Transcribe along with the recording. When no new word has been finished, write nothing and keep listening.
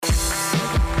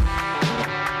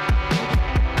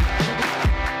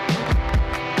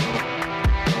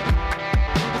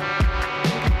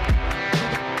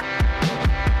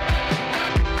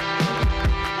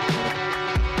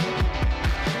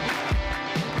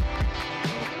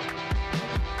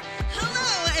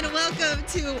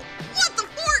to What the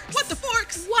Forks? What the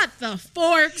Forks? What the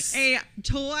Forks? A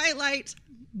Twilight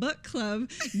book club.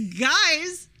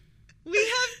 Guys, we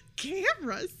have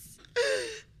cameras.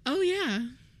 Oh, yeah.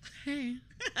 Hey.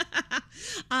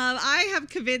 I have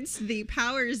convinced the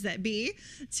powers that be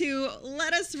to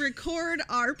let us record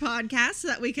our podcast so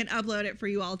that we can upload it for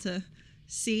you all to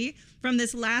see from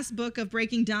this last book of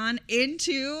Breaking Dawn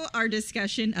into our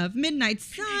discussion of Midnight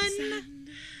Sun.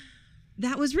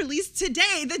 That was released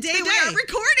today, the day we are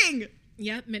recording.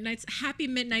 Yep, Happy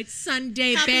Midnight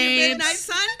Sunday, Happy babes. Midnight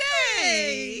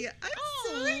Sunday. I'm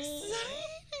so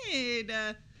excited.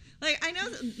 I know,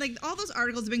 all those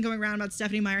articles have been going around about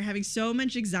Stephanie Meyer having so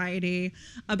much anxiety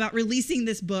about releasing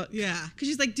this book. Yeah. Because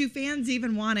she's like, do fans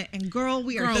even want it? And girl,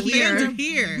 we are The here. fans are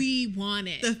here. We want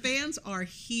it. The fans are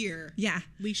here. Yeah.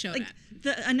 We showed it.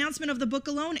 The announcement of the book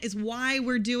alone is why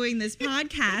we're doing this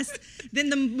podcast. Then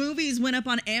the movies went up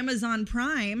on Amazon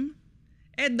Prime.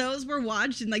 And those were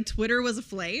watched and Twitter was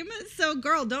aflame. So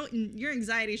girl, your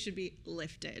anxiety should be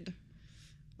lifted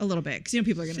a little bit. Because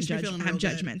people are going to have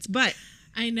judgments. But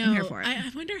I know. I'm here for it. I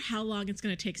wonder how long it's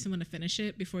going to take someone to finish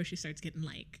it before she starts getting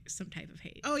some type of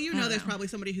hate. Oh, there's probably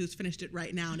somebody who's finished it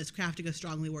right now and is crafting a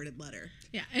strongly worded letter.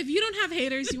 Yeah. If you don't have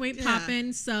haters, you ain't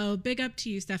popping. So big up to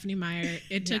you, Stephanie Meyer.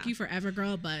 It took you forever,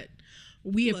 girl, but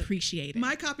we appreciate it.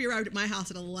 My copy arrived at my house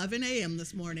at 11 a.m.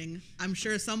 this morning. I'm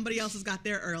sure somebody else has got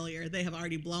there earlier. They have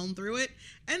already blown through it,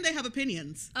 and they have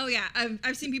opinions. Oh, yeah.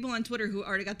 I've seen people on Twitter who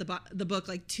already got the book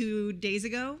 2 days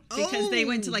ago because they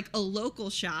went to a local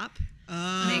shop.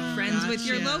 Make friends with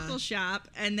your local shop.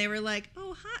 And they were like,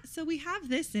 oh, hot. So we have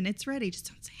this and it's ready.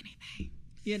 Just don't say anything.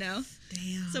 Damn.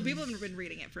 So people have been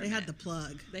reading it for a minute.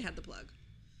 They had the plug.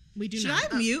 We do Should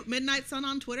not. I mute Midnight Sun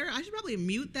on Twitter? I should probably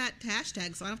mute that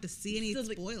hashtag so I don't have to see any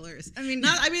spoilers.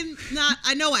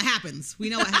 I know what happens. We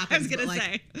know what happens. I was going to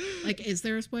say. Is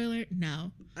there a spoiler?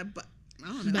 No. But I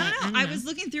don't know. I don't know. I was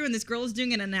looking through and this girl was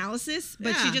doing an analysis,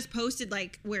 but she just posted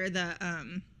where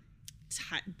the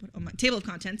table of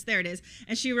contents, there it is.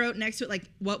 And she wrote next to it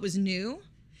what was new.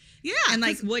 Yeah. And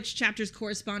which chapters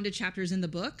correspond to chapters in the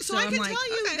book. So I can tell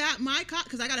you that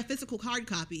because I got a physical hard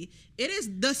copy, it is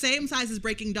the same size as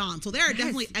Breaking Dawn. So there are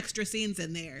definitely extra scenes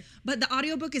in there. But the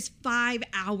audiobook is 5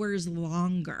 hours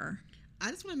longer.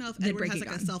 I just want to know if Edward has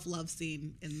a self-love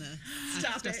scene in the...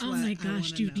 Stop it. Oh my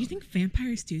gosh, do you think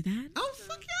vampires do that? Oh,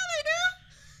 fuck yeah,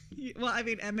 they do. Well,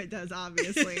 Emmett does,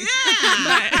 obviously.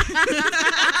 Yeah.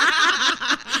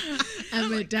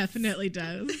 Emmett definitely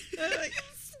does.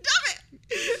 Stop it.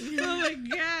 Oh my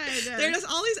god. There's just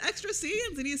all these extra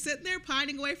scenes and he's sitting there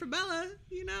pining away for Bella,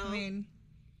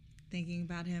 thinking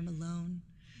about him alone.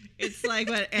 It's like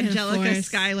what Angelica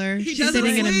Schuyler. She's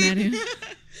sitting in a menu.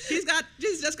 He's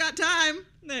just got time.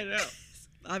 No.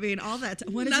 All that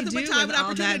time. What does Nothing he do but time with and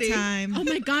all that opportunity. time? Oh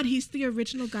my god, he's the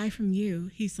original guy from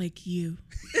You. He's like you.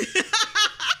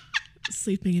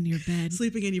 Sleeping in your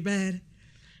bed.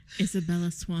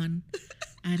 Isabella Swan,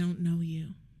 I don't know you,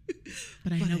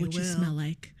 but I know what you smell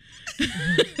like.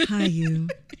 Hi, you.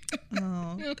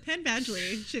 Oh, Penn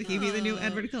Badgley. Should he be the new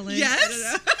Edward Cullen?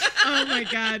 Yes. Oh my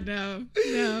god, no.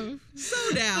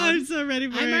 So down. I'm so ready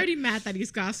for it. I'm already mad that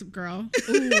he's Gossip Girl.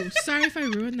 Ooh, sorry if I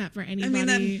ruined that for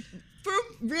anybody.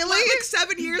 Really?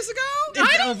 7 years ago?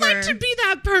 I don't like to be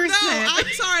that person. No, I'm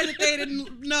sorry that they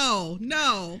didn't. No.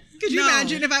 Could you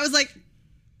imagine if I was like,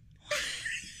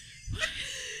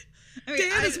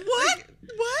 Dan is what?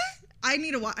 What? I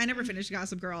need to watch. I never finished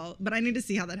Gossip Girl, but I need to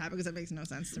see how that happened because it makes no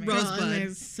sense to me.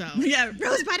 Rosebud. Yeah,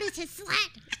 Rosebud is his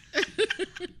slut.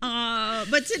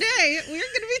 But today we're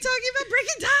going to be talking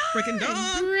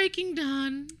about Breaking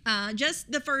Dawn.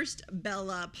 Just the first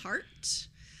Bella part,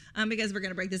 because we're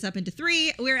going to break this up into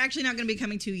 3. We're actually not going to be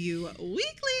coming to you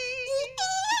weekly.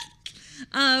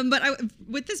 But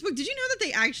with this book, did you know that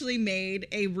they actually made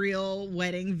a real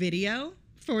wedding video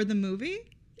for the movie?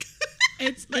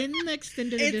 It's in the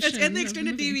extended edition. It's in the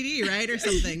extended DVD, right? Or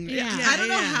something. Yeah. I don't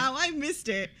know how I missed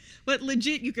it, but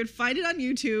legit, you could find it on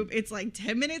YouTube. It's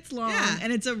 10 minutes long,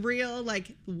 and it's a real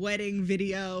wedding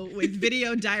video with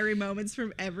video diary moments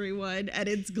from everyone, and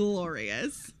it's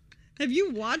glorious. Have you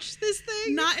watched this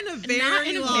thing? Not in a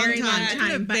very long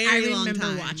time, but I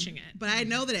remember watching it. But I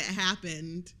know that it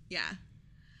happened. Yeah.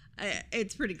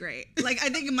 It's pretty great. I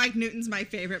think Mike Newton's my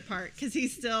favorite part because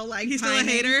he's still he's still a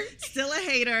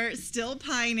hater, still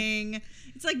pining.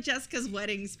 It's Jessica's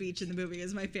wedding speech in the movie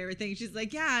is my favorite thing. She's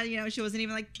like, yeah, she wasn't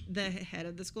even the head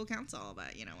of the school council,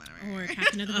 but whatever. Or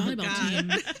captain of the volleyball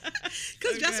team.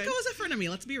 Because Jessica was a frenemy.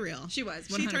 Let's be real. She was.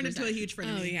 100%. She turned into a huge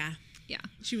frenemy. Oh yeah. Yeah.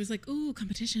 She was like, ooh,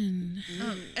 competition.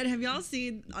 And have y'all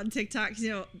seen on TikTok,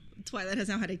 Twilight has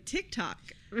now had a TikTok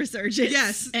resurgence.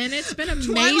 Yes. And it's been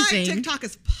amazing. Twilight TikTok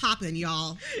is popping,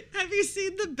 y'all. Have you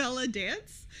seen the Bella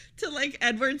dance to like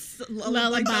Edward's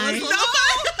lullaby? Bella's No!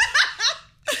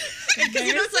 Because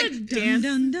it's like dun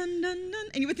dun dun dun dun,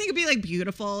 and you would think it'd be like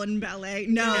beautiful and ballet.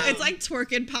 No, it's like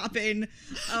twerking, popping.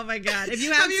 Oh my god! If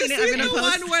you haven't seen it, I'm gonna the post.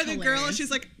 one where the Hilarious. girl, she's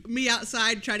like me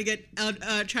outside trying to get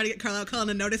Carlisle Cullen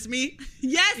to notice me.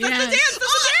 Yes, that's Yes. the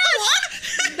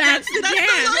dance. That's the dance. That's the That's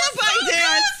dance. the lullaby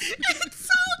dance. It's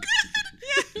so good.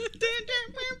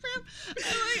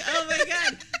 Oh my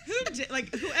god!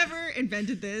 Whoever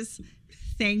invented this?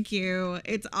 Thank you.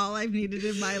 It's all I've needed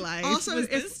in my life. Also, was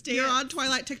if this you're dance. on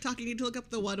Twilight TikTok, you need to look up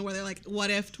the one where they're like,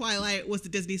 what if Twilight was the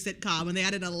Disney sitcom and they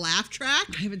added a laugh track?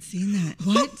 I haven't seen that.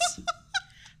 What?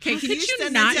 Okay, How can could you you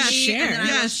send not that to me share? and then I will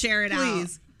Yes, share it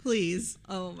please, out. Please.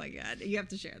 Oh my god, you have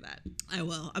to share that. I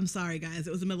will. I'm sorry, guys.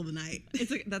 It was the middle of the night.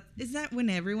 It's like is that when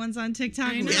everyone's on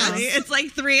TikTok? I know. Really? Yes. It's like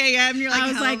 3 a.m. You're like, I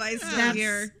was how like, am I still that's,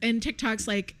 here? and TikTok's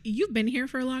like, you've been here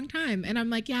for a long time. And I'm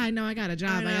like, yeah, I know, I got a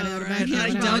job. I gotta go to bed. right?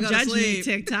 whatever. Don't go to judge me, sleep.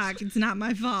 TikTok. It's not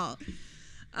my fault.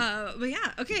 But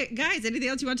yeah, okay, guys. Anything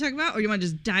else you want to talk about, or you want to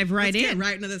just dive right Let's in? get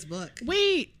right into this book.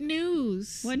 Wait,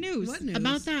 news. What news? What news?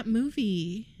 About that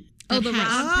movie. Oh, the that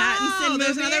has Rob Pattinson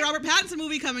There's movie? another Robert Pattinson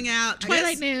movie coming out.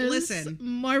 Twilight Yes, news. Listen.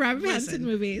 More Robert Pattinson Listen.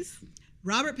 movies.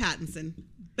 Robert Pattinson,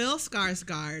 Bill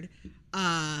Skarsgård,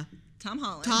 Tom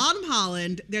Holland. Tom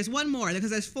Holland. There's one more because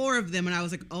there's 4 of them, and I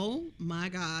was like, oh my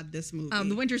god, this movie.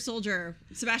 The Winter Soldier.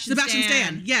 Sebastian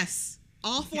Stan. Yes,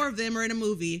 all 4 of them are in a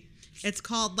movie. It's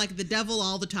called like The Devil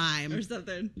All the Time. Or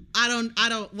something. I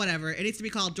don't. Whatever. It needs to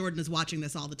be called Jordan is Watching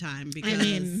This All the Time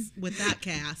because with that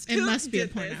cast, It must be a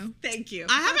Did this. porno. Thank you.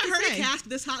 I haven't What heard to a say? cast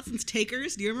this hot since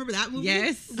Takers. Do you remember that movie?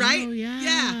 Yes. Right? Oh, yeah.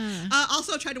 Yeah.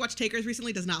 Also tried to watch Takers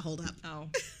recently. Does not hold up. Oh,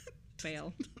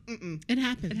 fail. It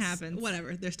happens. It happens.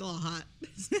 Whatever. They're still all hot.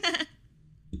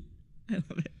 I love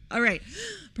it. All right,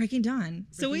 Breaking Dawn.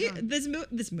 So Breaking Dawn.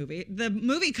 this movie, the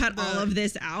movie cut all of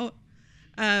this out.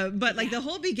 But like the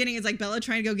whole beginning is like Bella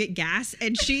trying to go get gas,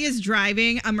 and she is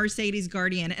driving a Mercedes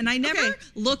Guardian, and I never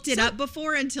looked it up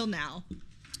before until now.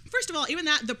 First of all, even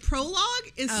that, the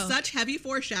prologue is Oh. such heavy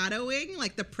foreshadowing,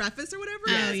 like the preface or whatever.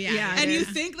 Oh, yeah. And it you is.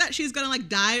 think that she's gonna like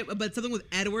die, but something with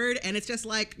Edward, and it's just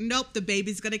like, nope, the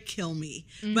baby's gonna kill me.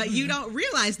 But you don't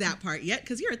realize that part yet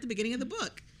because you're at the beginning of the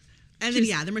book. And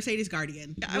then the Mercedes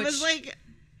Guardian. I was which- like,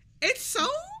 it's so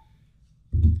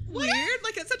weird.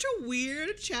 Like it's such a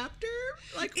weird chapter.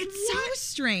 Like it's so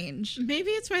strange. Maybe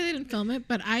it's why they didn't film it,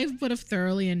 but I would have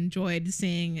thoroughly enjoyed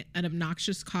seeing an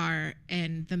obnoxious car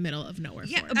in the middle of nowhere.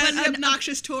 Yeah, for it. but an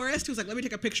obnoxious tourist who's like, let me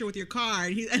take a picture with your car,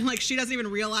 and like she doesn't even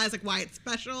realize like why it's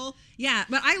special. Yeah,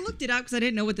 but I looked it up because I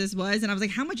didn't know what this was, and I was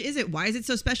like, how much is it? Why is it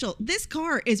so special? This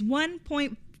car is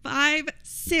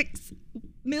 $1.56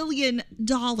 million.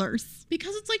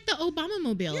 Because it's like the Obama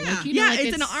mobile. Yeah. Like, you know, like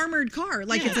it's an armored car,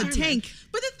 like it's a armored. tank.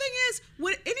 But the thing is,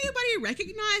 would anybody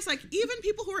recognize, like even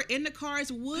people who are into cars,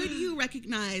 would you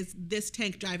recognize this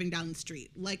tank driving down the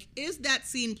street? Like, is that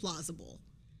scene plausible?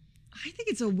 I think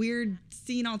it's a weird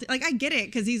scene. Like, I get it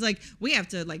because he's like, we have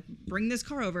to like bring this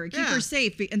car over, keep her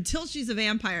safe until she's a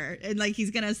vampire, and like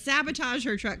he's gonna sabotage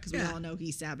her truck because we all know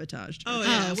he sabotaged her. Oh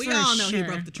yeah, Oh, we for all know he sure.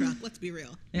 broke the truck. Let's be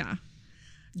real. Yeah.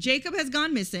 Jacob has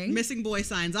gone missing. Missing boy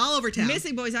signs all over town.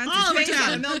 Missing boys on All over his face on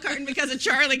a town. milk carton because of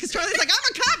Charlie. Because Charlie's like, I'm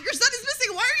a cop. Your son is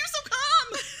missing. Why are you so calm?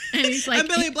 And he's like, and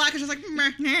Billy Black is just like,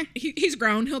 meh. he's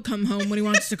grown. He'll come home when he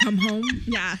wants to come home.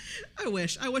 Yeah. I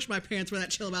wish my parents were that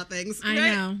chill about things. I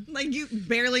know. Like you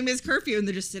barely miss curfew and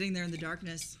they're just sitting there in the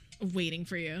darkness. Waiting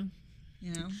for you.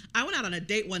 You know? I went out on a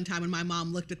date one time when my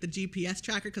mom looked at the GPS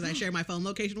tracker because I share my phone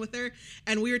location with her,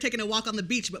 and we were taking a walk on the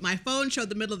beach, but my phone showed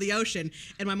the middle of the ocean,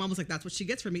 and my mom was like, "That's what she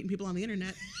gets for meeting people on the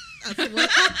internet." That's what.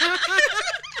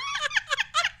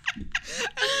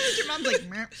 Your mom's like,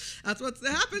 meh. That's what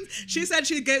happens. She said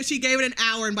she gave it an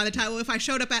hour, and by the time if I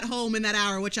showed up at home in that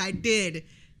hour, which I did,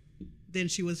 then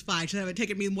she was fine. She said if it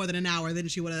taken me more than an hour, then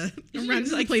she would have. Run to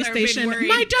the like, police started being station. worried.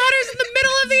 My daughter's in the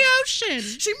middle of the ocean.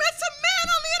 She met some man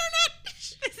on the internet.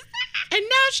 And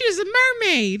now she's a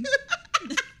mermaid.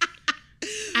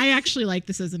 I actually like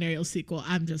this as an Ariel sequel.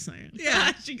 I'm just saying.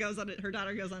 Yeah. She goes on it. Her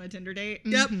daughter goes on a Tinder date.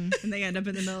 Yep. And they end up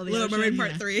in the middle of the Little ocean. Mermaid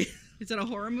Part Yeah. 3. Is it a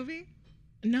horror movie?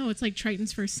 No, it's like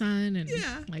Triton's first son, and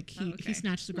Yeah. like he okay.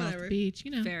 snatched the girl off Whatever. the beach.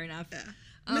 You know. Fair enough. Yeah.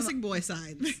 Missing boy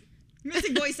signs.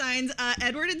 Missing boy signs.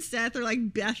 Edward and Seth are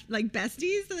like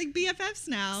besties. They're like BFFs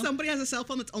now. Somebody has a cell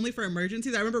phone that's only for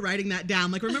emergencies. I remember writing that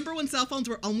down. Like, remember when cell phones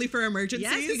were only for emergencies?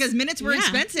 yes, because minutes were Yeah.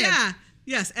 expensive. Yeah.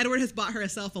 Yes, Edward has bought her a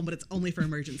cell phone, but it's only for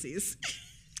emergencies.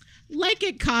 Like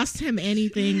it cost him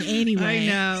anything anyway. I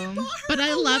know. But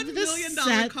I love $1 the million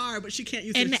Seth car, but she can't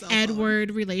use her and cell phone.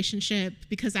 Edward relationship,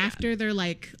 because after their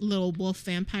like little wolf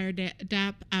vampire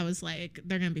dap, I was like,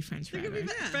 they're gonna be friends forever. Yeah.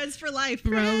 Friends for life.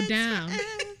 Bro Friends down.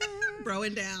 forever.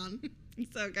 Broing down.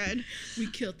 So good. We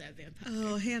killed that vampire.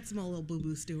 Oh, handsome old little Boo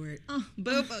Boo Stewart. Oh,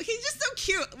 Boo Boo. He's just so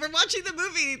cute. We're watching the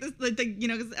movie,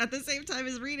 at the same time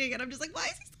as reading, and I'm just like, why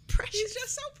is he so precious? He's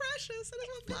just so precious. And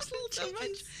his Love little him so much.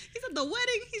 cheekies. He's at the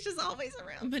wedding. He's just always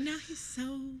around. But now he's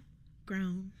so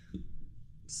grown.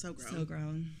 So grown. So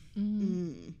grown.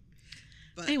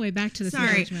 But Anyway, back to the Sorry.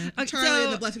 management. Okay, Charlie,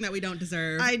 so- the blessing that we don't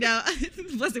deserve. I know.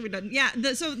 Blessing we done. Yeah.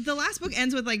 So the last book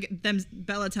ends with like them,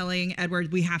 Bella telling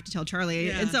Edward, we have to tell Charlie.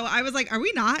 Yeah. And so I was like, are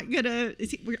we not gonna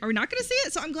see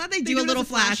it? So I'm glad they do do a it little as a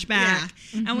flash- flashback,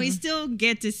 and we still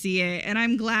get to see it. And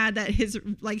I'm glad that his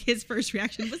first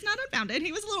reaction was not unfounded.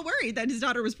 He was a little worried that his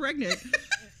daughter was pregnant.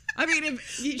 I mean, if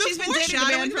she's been dating the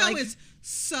man foreshadowing for though like, is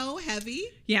so heavy.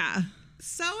 yeah,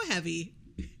 So heavy.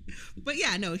 But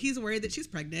yeah, no, he's worried that she's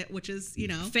pregnant, which is,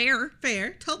 fair.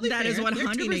 fair. Totally That fair. is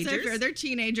 100% They're fair. They're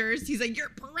teenagers. He's like, you're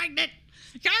pregnant.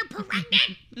 You're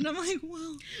pregnant. And I'm like,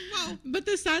 well, wow. But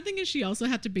the sad thing is she also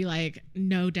had to be like,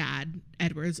 no, Dad,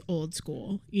 Edward's old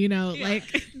school. Like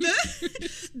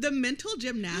The mental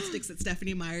gymnastics that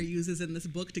Stephanie Meyer uses in this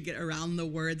book to get around the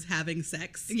words having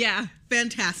sex. Yeah.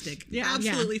 Fantastic. Yeah.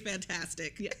 Absolutely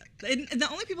fantastic. Yeah. And the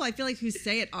only people I feel like who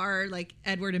say it are like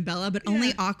Edward and Bella, but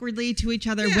only awkwardly to each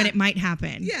other when it might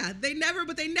happen. Yeah, they never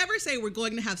say we're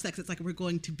going to have sex. It's like we're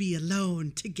going to be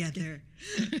alone together.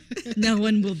 No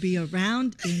one will be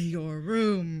around in your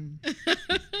room.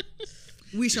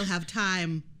 We shall have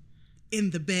time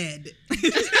in the bed.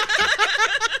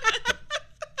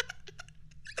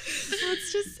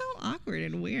 It's just so awkward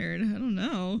and weird. I don't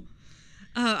know.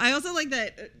 I also like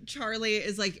that Charlie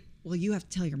is like, well, you have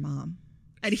to tell your mom.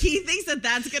 And he thinks that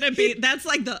that's going to be, that's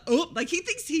like he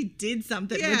thinks he did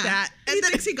something with that. And he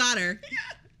thinks he got her.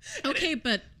 okay,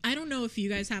 but I don't know if you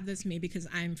guys have this, me, because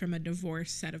I'm from a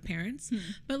divorced set of parents.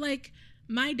 But like,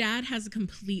 my dad has a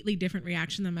completely different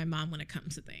reaction than my mom when it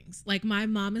comes to things. Like, my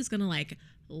mom is gonna like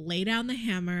lay down the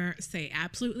hammer, say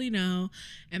absolutely no,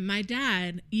 and my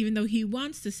dad, even though he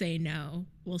wants to say no,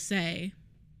 will say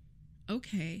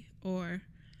okay, or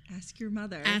Ask your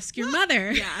mother. ask your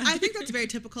mother. Yeah. I think that's very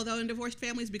typical though in divorced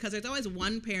families, because there's always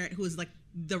one parent who is like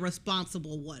the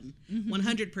responsible one,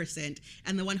 100%,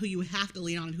 and the one who you have to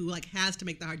lean on, who like has to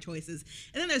make the hard choices.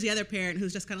 And then there's the other parent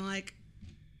who's just kind of like,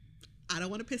 I don't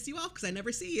want to piss you off because I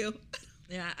never see you.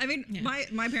 Yeah, I mean,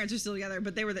 my parents are still together,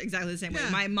 but they were exactly the same way. Yeah.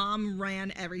 My mom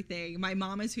ran everything. My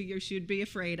mom is who you should be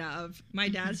afraid of. My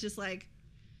dad's just like,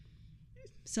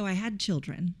 so I had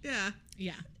children, Yeah.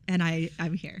 Yeah. and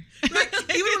I'm here. Like,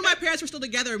 even when my parents were still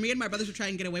together, me and my brothers would try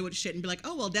and get away with shit and be like,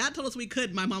 oh, well, Dad told us we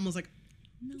could. My mom was like,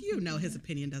 his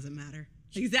opinion doesn't matter.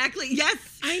 Exactly.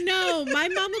 Yes. I know. My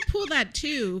mom would pull that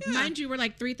too. Mind you, we're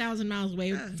like 3,000 miles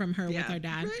away from her with our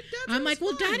dad. Right, Dad, I'm like,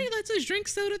 that's well, fine. Daddy lets us drink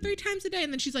soda 3 times a day.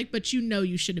 And then she's like, but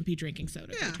you shouldn't be drinking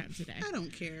soda 3 times a day. I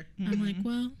don't care. I'm like,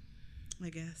 well, I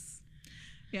guess.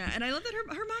 Yeah, and I love that her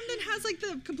mom then has like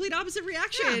the complete opposite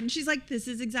reaction. Yeah. She's like, this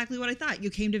is exactly what I thought. You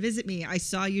came to visit me. I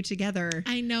saw you together.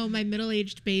 I know, my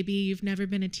middle-aged baby, you've never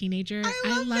been a teenager.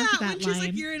 I love that when she's line.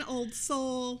 like, you're an old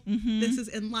soul. This is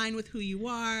in line with who you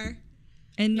are.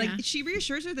 And Yeah. like she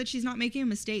reassures her that she's not making a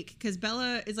mistake, because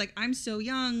Bella is like, I'm so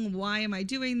young. Why am I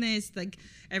doing this? Like,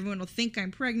 everyone will think I'm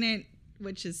pregnant,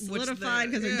 which is solidified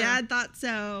because her dad thought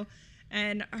so.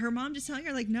 And her mom just telling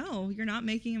her like, no, you're not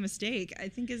making a mistake, I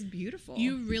think is beautiful.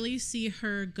 You really see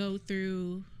her go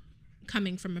through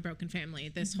coming from a broken family.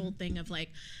 This whole thing of like,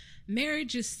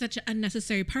 marriage is such an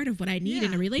unnecessary part of what I need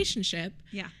in a relationship.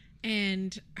 Yeah.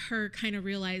 And her kind of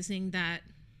realizing that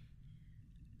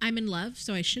I'm in love,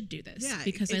 so I should do this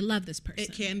because I love this person.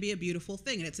 It can be a beautiful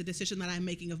thing, and it's a decision that I'm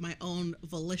making of my own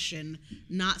volition,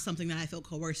 not something that I feel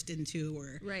coerced into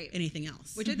or anything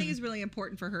else. Which I think is really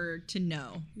important for her to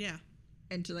know. Yeah.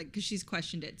 And to like, because she's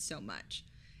questioned it so much.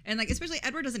 And like, especially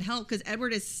Edward doesn't help, because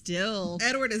Edward is still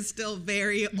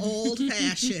very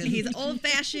old-fashioned. He's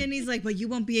old-fashioned. He's like, well, you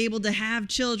won't be able to have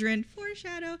children.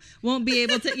 Foreshadow. Won't be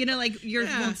able to, like, you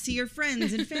won't see your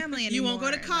friends and family anymore. You won't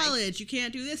go to Like, college. You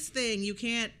can't do this thing. You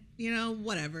can't,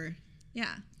 whatever.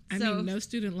 yeah. I mean, no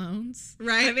student loans.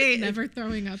 Right? I mean, Never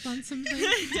throwing up on something.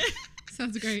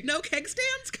 Sounds great. No keg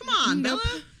stands? Come on, No,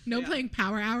 Bella. no playing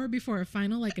Power Hour before a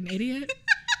final like an idiot.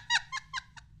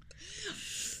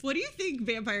 What do you think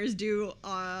vampires do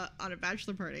on a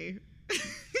bachelor party?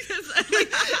 Because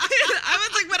I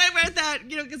was like, when I read that,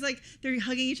 because like they're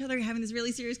hugging each other, having this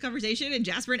really serious conversation, and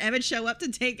Jasper and Evan show up to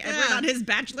take Edward on his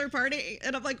bachelor party,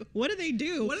 and I'm like, what do they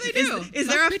do? What do they do? Is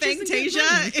there a Fantasia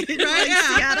in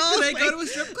Seattle? Do they go to a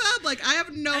strip club? Like, I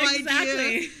have no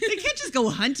idea. They can't just go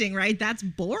hunting, right? That's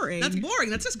boring. That's boring.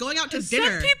 That's just going out to Some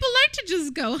dinner. people like to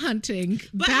just go hunting.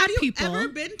 But Bad have you people. ever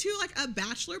been to like a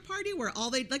bachelor party where all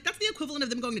they like? That's the equivalent of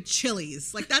them going to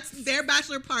Chili's. Like, that's their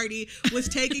bachelor party was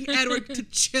taking Edward to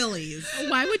Chili's.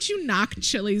 Why would you knock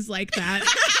Chili's like that?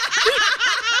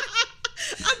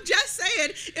 I'm just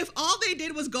saying, if all they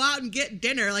did was go out and get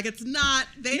dinner, like, it's not,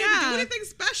 they didn't do anything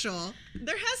special.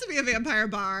 There has to be a vampire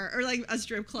bar or like a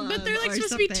strip club. But they're like supposed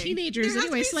something. to be teenagers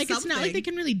anyway, so like it's not like they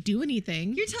can really do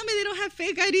anything. You're telling me they don't have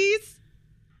fake IDs?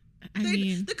 I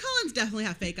mean, the Cullens definitely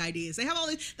have fake IDs. They have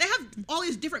all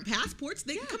these different passports.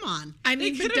 Come on. I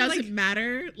mean, it doesn't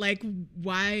matter. Like,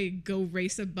 why go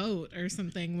race a boat or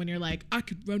something when you're like, I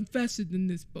could run faster than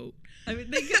this boat. I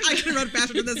mean, I could run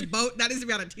faster than this boat. That needs to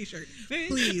be on a t-shirt.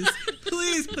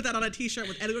 Please put that on a t-shirt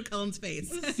with Edward Cullen's face.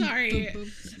 Sorry.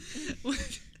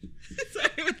 Sorry,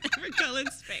 with Edward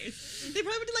Cullen's face. They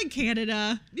probably went to like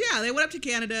Canada. Yeah, they went up to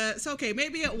Canada. So, okay,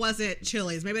 maybe it wasn't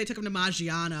Chili's. Maybe they took him to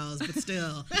Maggiano's, but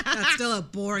still, that's still a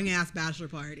boring-ass bachelor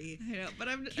party. I know, but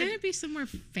Can it be somewhere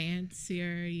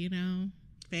fancier,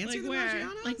 Fancier than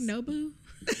Maggiano's? Like Nobu?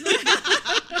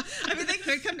 I mean, they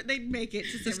could come. They'd make it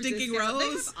to the San Stinking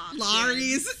Francisco. Rose,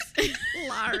 Larry's.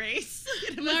 Larry's.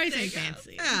 Larry's ain't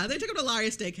fancy. Yeah, they took him to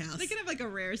Larry's Steakhouse. They could have like a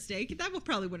rare steak. That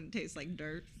probably wouldn't taste like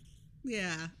dirt.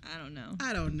 Yeah. I don't know.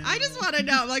 I just want to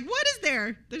know, like, what is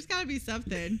there? There's got to be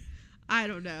something. I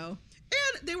don't know.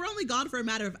 And they were only gone for a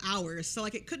matter of hours, so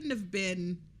like it couldn't have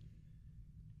been.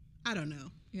 I don't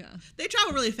know. Yeah. They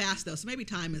travel really fast though, so maybe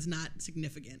time is not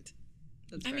significant.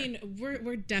 That's I fair. mean,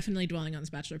 we're definitely dwelling on this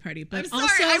bachelor party, but I'm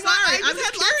sorry, also I'm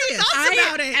just curious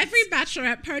about it. Every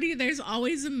bachelorette party, there's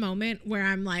always a moment where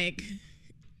I'm like,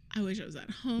 I wish I was at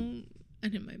home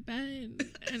and in my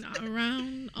bed and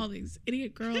around all these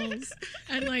idiot girls,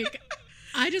 and like,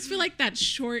 I just feel like that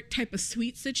short type of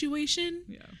sweet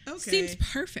situation seems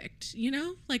perfect.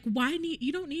 Like,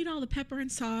 you don't need all the pepper and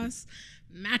sauce.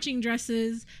 Matching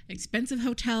dresses, expensive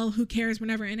hotel, who cares, we're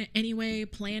never in it anyway,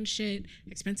 planned shit,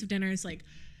 expensive dinners, like,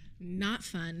 not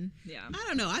fun. Yeah. I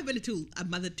don't know. I've been to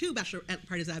the two bachelorette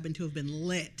parties I've been to have been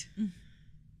lit.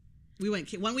 We went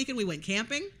one weekend. We went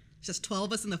camping. It's just 12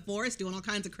 of us in the forest doing all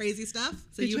kinds of crazy stuff.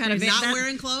 So you had not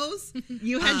wearing clothes.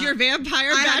 You had your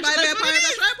vampire I bachelor had my vampire party?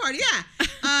 bachelorette party.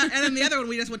 Yeah. And then the other one,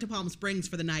 we just went to Palm Springs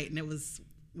for the night, and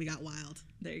we got wild.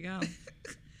 There you go.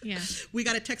 Yeah. We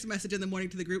got a text message in the morning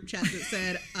to the group chat that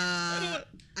said,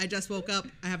 I just woke up.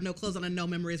 I have no clothes on and no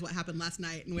memories what happened last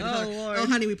night. And we told her, Lord. oh,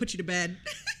 honey, we put you to bed.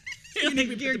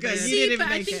 You're good. See, but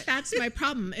I think that's my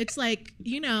problem. It's like,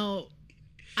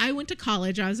 I went to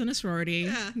college. I was in a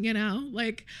sorority,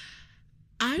 like,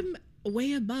 I'm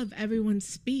way above everyone's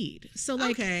speed. So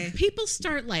like people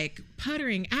start like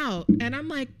puttering out and I'm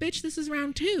like, bitch, this is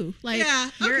round 2. Like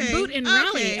you're boot and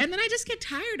rally. And then I just get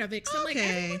tired of it because I'm like,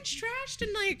 everyone's trashed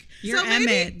and like you're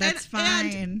Emmett. That's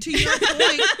fine. And to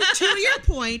your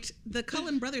point, the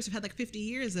Cullen brothers have had like 50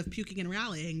 years of puking and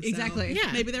rallying. So exactly.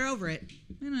 Yeah. Maybe they're over it.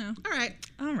 I know.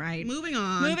 All right. Moving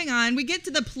on. We get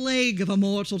to the plague of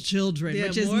immortal children,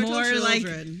 which is more like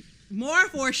more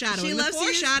foreshadowing. She loves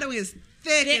foreshadowing is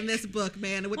thick in this book,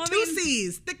 man. With two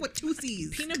C's. Thick with 2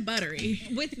 C's. Peanut buttery.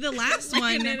 With the last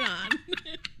one. It on.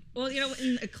 Well,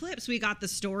 in Eclipse, we got the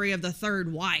story of the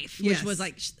third wife, which was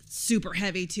like super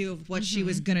heavy too, of what she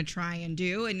was going to try and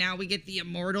do. And now we get the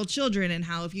immortal children and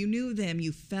how if you knew them,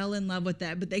 you fell in love with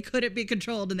them, but they couldn't be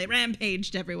controlled and they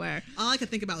rampaged everywhere. All I could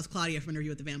think about was Claudia from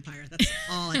Interview with the Vampire. That's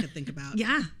all I could think about.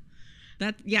 Yeah.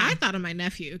 I thought of my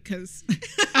nephew because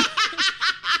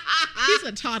he's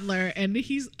a toddler and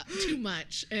he's too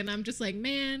much. And I'm just like,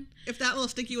 man. If that little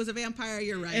Stinky was a vampire,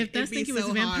 you're right. If that Stinky was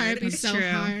a vampire, it'd be so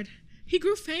hard. He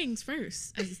grew fangs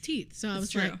first as his teeth. So I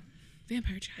was like,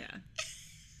 vampire child.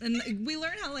 Yeah. And we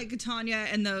learn how like Tanya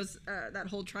and those that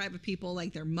whole tribe of people,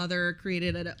 like their mother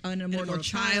created an immortal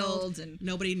child and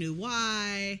nobody knew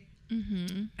why.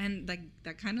 Mm-hmm. And like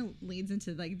that kind of leads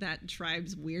into like that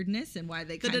tribe's weirdness and why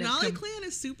they the Denali clan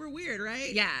is super weird,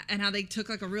 right? Yeah, and how they took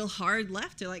like a real hard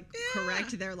left to like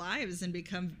correct their lives and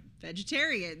become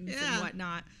vegetarians and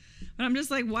whatnot. But I'm just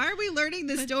like, why are we learning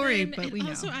this story? But we know. It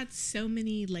also adds so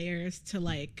many layers to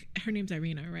like, her name's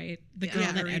Irina, right? The girl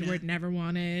that Irina. Edward never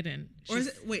wanted. Or is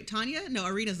it, wait, Tanya? No,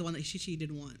 Irina's the one that she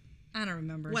didn't want. I don't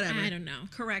remember. Whatever. I don't know.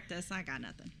 Correct us. I got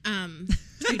nothing.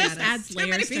 It just adds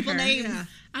layers to her. Names. Yeah.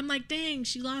 I'm like, dang,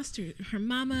 she lost her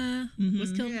mama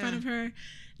was killed in front of her.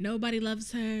 Nobody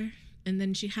loves her. And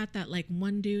then she had that like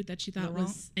one dude that she thought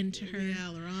was into her. Yeah,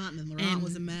 Laurent. And then Laurent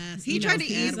was a mess. He tried to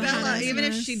eat Bella, even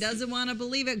if mess. she doesn't want to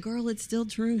believe it. Girl, it's still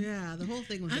true. Yeah, the whole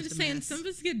thing was I'm just saying, mess. some of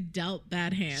us get dealt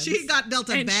bad hands. She got dealt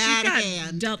a bad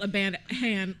hand. Dealt a bad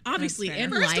hand, obviously That's fair.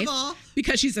 in First life, of all,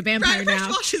 because she's a vampire first now.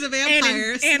 of all, she's a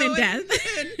vampire. and in death.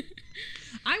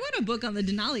 I want a book on the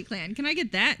Denali clan. Can I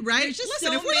get that? Right? There's just Listen,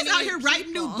 so if we're just many out here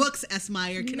writing new people. books,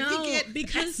 Esmeyer, can we get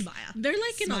because Esmire. they're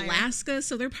like in Esmire. Alaska,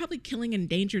 so they're probably killing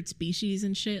endangered species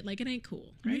and shit. Like, it ain't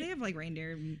cool, I mean, right? they have like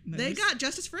reindeer. Moose. They got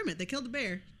justice for it. They killed the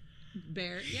bear.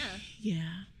 bear. Yeah,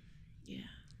 Yeah.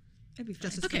 that'd be fine.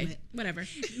 Justice Okay, from it. whatever.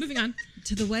 Moving on.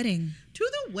 To the wedding. To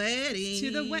the wedding.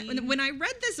 To the when I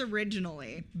read this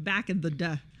originally back in the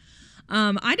day.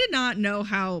 I did not know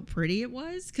how pretty it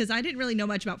was because I didn't really know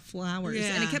much about flowers.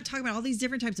 Yeah. And it kept talking about all these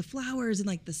different types of flowers and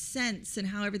like the scents and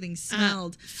how everything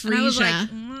smelled. Freesia. And I was like,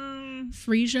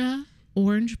 Freesia,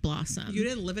 orange blossom. You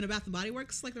didn't live in a Bath and Body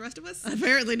Works like the rest of us?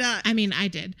 apparently not. I mean, I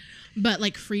did. But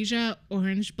like Freesia,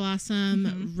 orange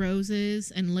blossom,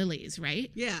 roses, and lilies, right?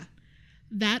 Yeah.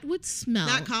 That would smell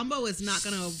That combo is not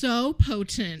going to... so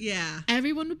potent. Yeah.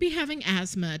 Everyone would be having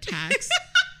asthma attacks.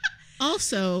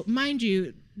 Also, mind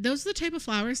you, those are the type of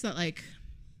flowers that like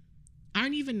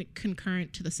aren't even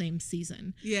concurrent to the same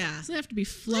season. Yeah. So they have to be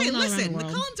flown Hey, all listen, around the the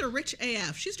world. Cullens are rich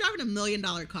AF. She's driving $1 million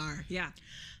car. Yeah.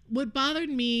 What bothered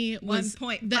me was the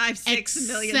 $1.56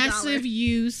 million. excessive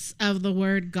use of the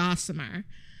word Gossamer.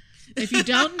 If you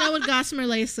don't know what Gossamer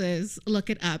lace is, look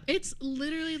it up. It's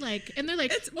literally like, and they're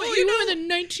like, well, oh, you you know, know- in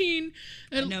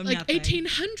the know like nothing.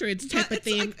 1800s type But of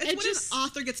thing. Like, it's It when just, an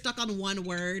author gets stuck on one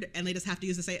word and they just have to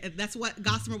use the same. That's what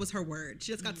Gossamer was her word.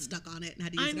 She just got stuck on it and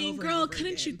had to use I it mean, over girl, and over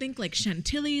couldn't you again. think like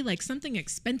Chantilly, like something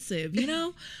expensive, you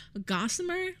know?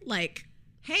 Gossamer, like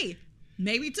Hey,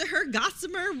 maybe to her,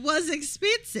 Gossamer was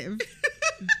expensive.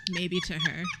 maybe to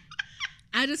her.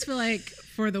 I just feel like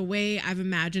for the way I've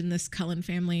imagined this Cullen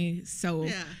family, so,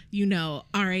 Yeah. you know,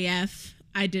 RAF,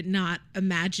 I did not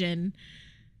imagine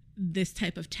this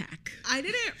type of tack. I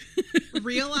didn't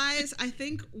realize, I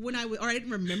think, I didn't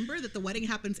remember that the wedding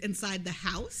happens inside the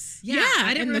house. Yeah, I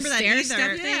didn't and remember the that stair either.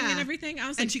 step thing Yeah. and everything. I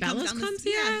was And like, she Bella's comes down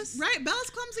clumsy ass. Right, Bella's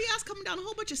clumsy ass coming down a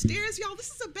whole bunch of stairs. Y'all,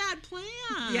 this is a bad plan.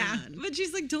 Yeah. But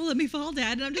she's like, don't let me fall,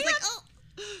 Dad. And I'm just Yeah. like, oh.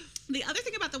 The other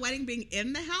thing about the wedding being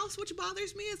in the house, which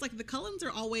bothers me, is like the Cullens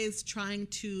are always trying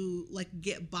to like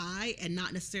get by and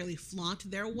not necessarily flaunt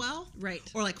their wealth, Right.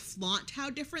 Or like flaunt how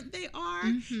different they are.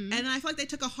 Mm-hmm. And I feel like they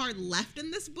took a hard left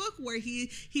in this book where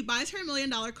he buys her $1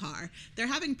 million car. They're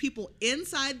having people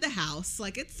inside the house,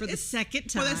 like it's For the it's-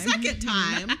 second For time. the second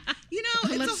time, you know,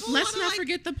 it's a Let's whole lot not of, like,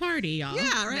 forget the party, y'all.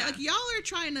 yeah, right. Yeah. Like y'all are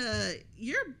trying to,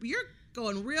 you're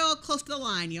going real close to the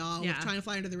line, y'all. Yeah. With trying to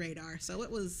fly under the radar. So it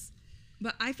was.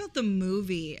 But I felt the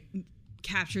movie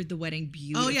captured the wedding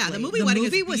beautifully. Oh yeah, the movie wedding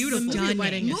is was beautiful. movie stunning.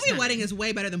 wedding is Movie wedding is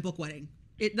way better than book wedding.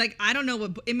 It, like, I don't know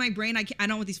what, in my brain, I don't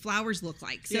know what these flowers look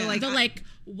like. So Yeah. like, The like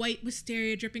white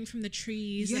wisteria dripping from the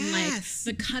trees and Yes.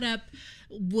 like the cut up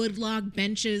wood log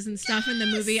benches and stuff in the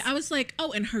movie. I was like,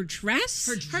 oh, and her dress,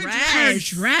 Her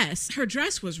her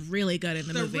dress was really good in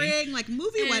the The movie. ring, like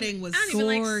movie And wedding was I don't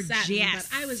even like satin, gorgeous.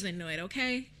 but I was annoyed.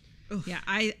 Okay, yeah,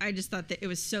 I just thought that it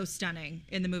was so stunning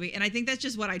in the movie. And I think that's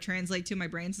just what I translate to my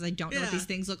brain since I don't know what Yeah. these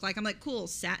things look like. I'm like, cool,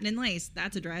 satin and lace,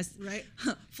 that's a dress. Right.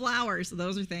 Flowers,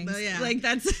 those are things. But yeah. Like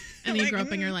that's and you like, grow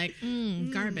up and you're like,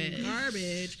 garbage.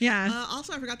 garbage. Yeah.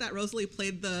 Also, I forgot that Rosalie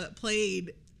played the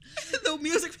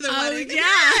music for the Oh, wedding.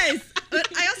 Yes. But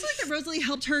I also like that Rosalie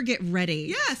helped her get ready.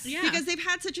 Yes. Yeah. Because they've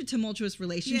had such a tumultuous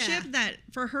relationship Yeah. that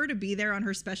for her to be there on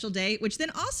her special day, which then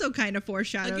also kind of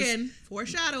foreshadows Again,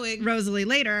 foreshadowing. Rosalie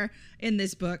later in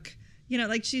this book, you know,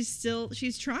 like she's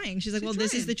trying. She's like, well,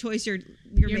 this is trying. the choice you're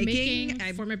You're making.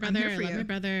 for my I'm brother. here I for love you. my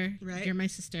brother. Right. You're my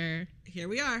sister. Here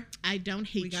we are. I don't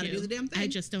hate We gotta you. do the damn thing. I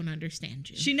just don't understand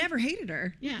you. She never hated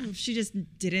her. Yeah. She just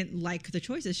didn't like the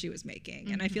choices she was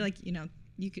making. And I feel like, you know,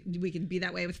 we can be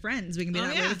that way with friends. We can be Oh,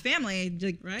 that way yeah. with family,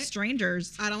 like Right.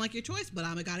 strangers. I don't like your choice, but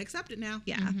I'm gotta accept it now.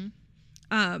 Yeah.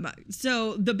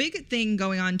 So the big thing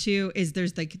going on too is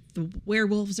there's like the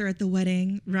werewolves are at the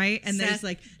wedding, right? And there's Seth.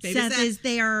 like Baby Seth Seth. is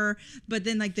there, but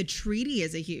then like the treaty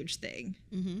is a huge thing,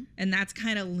 and that's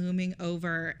kind of looming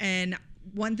over. And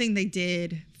one thing they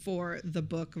did for the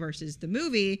book versus the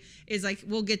movie is like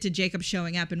we'll get to Jacob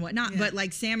showing up and whatnot, Yeah. but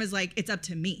like Sam is like it's up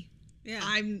to me. Yeah.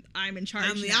 I'm in charge.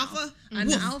 I'm the now. alpha. I'm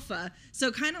the Woof. alpha.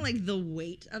 So kind of like the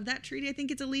weight of that treaty, I think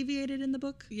it's alleviated in the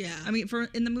book. Yeah. I mean, for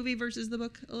in the movie versus the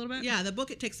book a little bit. Yeah, the book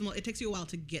it takes you a while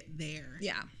to get there.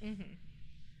 Yeah.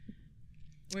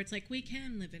 Where it's like, we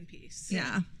can live in peace.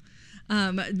 Yeah.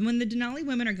 When the Denali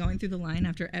women are going through the line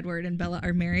after Edward and Bella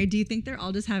are married, do you think they're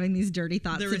all just having these dirty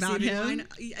thoughts about him? Line?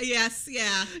 Yes,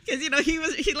 yeah. Because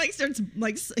he like starts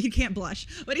like he can't blush,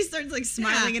 but he starts like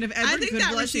smiling, and if Edward I think could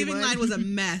that blush, receiving line was a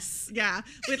mess. Yeah,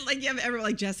 with like you have everyone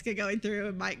like Jessica going through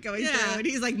and Mike going through, and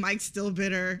he's like Mike's still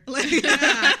bitter. Like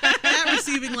that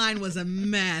receiving line was a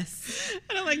mess.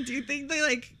 And I'm like, do you think they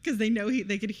like because they know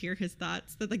they could hear his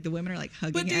thoughts that like the women are like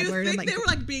hugging Edward and like they were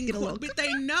like being cool, but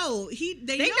they know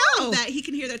they know that he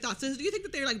can hear their thoughts. So do you think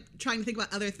that they're like trying to think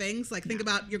about other things, like think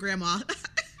about your grandma?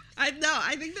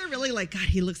 I think they're really like, God,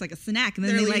 he looks like a snack, and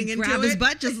then They're they like leaning grab into his it.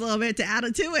 butt just a little bit to add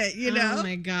it to it, you know? Oh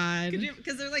my God.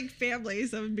 Because they're like family,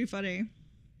 so it would be funny.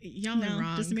 Y'all are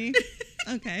wrong. Just me.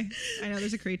 Okay, I know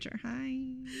there's a creature. Hi.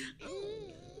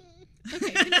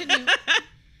 Okay, continue.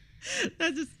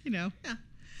 That's just Yeah.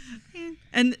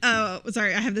 And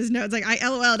sorry, I have this note. It's like I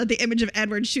LOL'd at the image of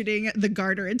Edward shooting the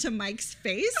garter into Mike's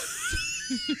face.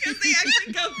 Because they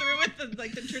actually go through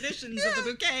with the traditions of the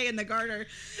bouquet and the garter.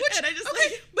 And I just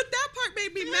but that part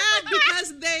made me mad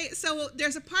because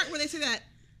there's a part where they say that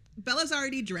Bella's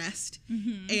already dressed,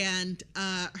 and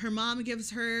her mom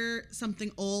gives her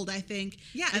something old, I think.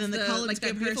 Yeah, and then the Cullens like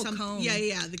give her some comb. Yeah.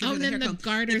 They give her And then the hair comb.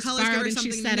 garter's Cullens give her borrowed, and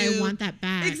she something said, new. "I want that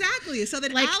back." Exactly. So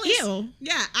then Like, Alice, ew.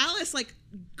 Yeah, Alice like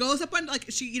goes up on like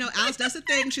she, Alice does the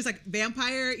thing. She's like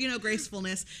vampire,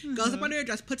 gracefulness. Goes up under her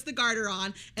dress, puts the garter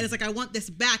on, and it's like, I want this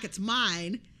back. It's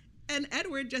mine. And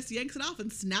Edward just yanks it off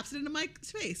and snaps it into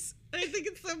Mike's face. I think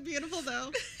it's so beautiful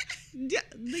though. Yeah,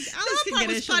 like Alice That can part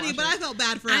get was funny, but I felt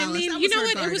bad for I Alice. mean, That you was know her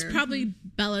what? It was garter. probably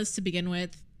Bella's to begin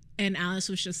with, and Alice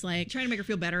was just like trying to make her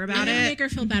feel better I'm about gonna it. make her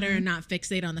feel better and not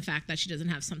fixate on the fact that she doesn't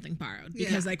have something borrowed,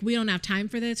 because like we don't have time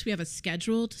for this. We have a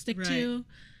schedule to stick to.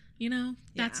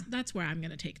 That's where I'm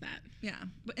gonna take that. Yeah,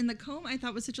 but in the comb, I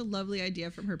thought was such a lovely idea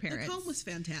from her parents. The comb was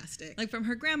fantastic. like from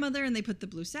her grandmother, and they put the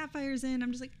blue sapphires in.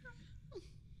 I'm just like,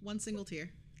 One single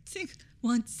tear.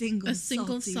 one single A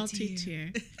single salty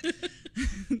tear. tear.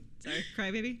 Sorry,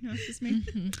 crybaby. No, it's just me.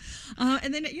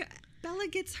 And then Bella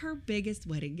gets her biggest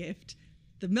wedding gift.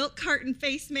 The milk carton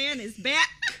face man is back.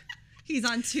 He's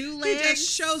on two He legs.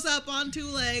 just shows up on two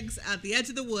legs at the edge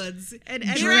of the woods. And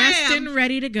Dressed and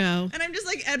ready to go. And I'm just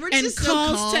like, Edward's And just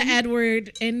calls so calm. to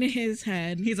Edward in his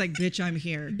head. He's like, bitch, I'm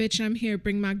here. Bitch, I'm here.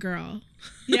 Bring my girl.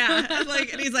 Yeah.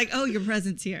 And he's like, oh, your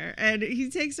present's here. And he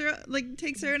takes her.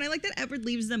 And I like that Edward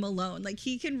leaves them alone. Like,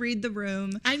 he can read the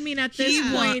room. I mean, at this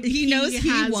point, he knows he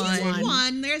has won. He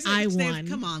won. I won.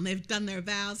 Come on, they've done their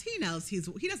vows. He knows he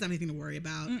doesn't have anything to worry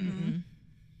about.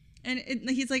 And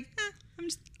he's like,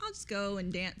 I'll just go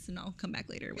and dance, and I'll come back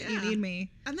later when you need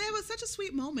me. And that was such a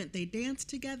sweet moment. They dance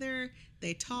together.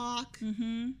 They talk.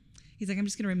 He's like, I'm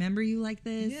just gonna remember you like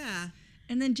this. Yeah.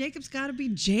 And then Jacob's got to be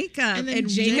Jacob. And then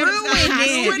Jacob Jacob has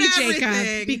to ruin be Jacob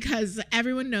everything. because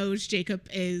everyone knows Jacob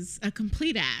is a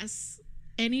complete ass,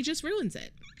 and he just ruins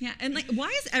it. Yeah, and like, why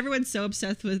is everyone so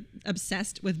obsessed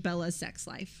with Bella's sex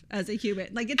life as a human?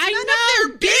 Like, it's I none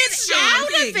know. of their Get business. out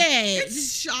of it.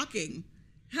 It's shocking.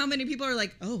 How many people are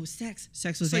like, oh, sex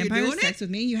with So you're vampires, doing it? sex with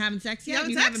me? You having sex yet?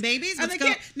 You having babies? And Let's they go.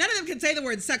 can't, none of them can say the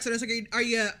word sex. So it's like,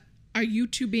 Are you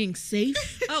two being safe?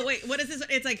 Oh wait, what is this?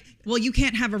 It's like, well, you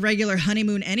can't have a regular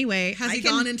honeymoon anyway. has he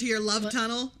gone into your love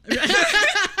tunnel?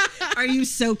 Are you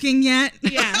soaking yet?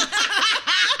 Yeah.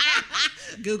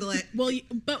 Google it. Well,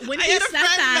 but when I he had a said friend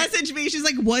that, message me. She's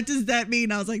like, "What does that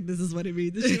mean?" I was like, "This is what it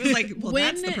means." And she was like, "Well, when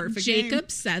that's the perfect Jacob name."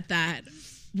 said that,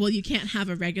 well, you can't have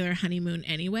a regular honeymoon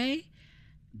anyway.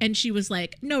 And she was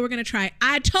like, no, we're going to try.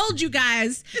 I told you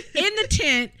guys in the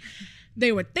tent,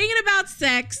 they were thinking about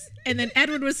sex. And then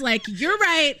Edward was like, you're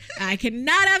right. I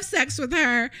cannot have sex with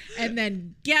her. And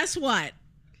then guess what?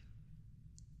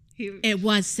 It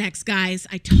was sex, guys.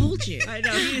 I told you. I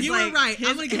know. He's You like, were right. his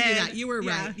I'm going to give you head- that. You were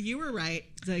yeah. right. You were right.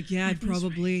 It's like, yeah, I'd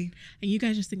probably. And you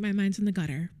guys just think my mind's in the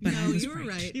gutter. But I No, was you were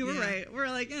right. You were Yeah. right. We're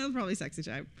like, oh, probably sexy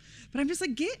time. But I'm just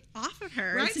like, get off of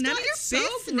her. Right? It's none of your Stop, you're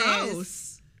so business.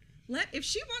 gross. If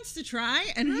she wants to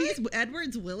try and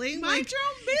Edward's willing, Mind like, your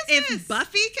own business. if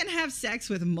Buffy can have sex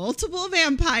with multiple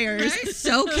vampires, Right?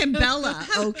 so can Bella.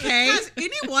 Okay. Has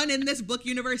anyone in this book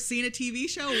universe seen a TV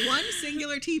show? One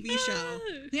singular TV show.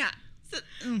 Yeah.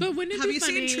 But wouldn't it Have be you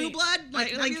funny? seen True Blood?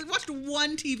 Like, Like- have you watched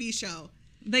one TV show?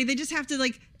 They just have to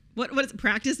like. What is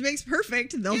practice makes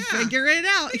perfect. They'll Yeah. figure it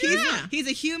out. Yeah. He's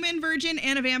a human virgin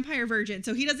and a vampire virgin,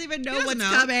 so he doesn't even know doesn't what's know.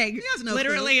 coming. He has no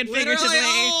literally clue. and figuratively.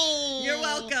 Oh. You're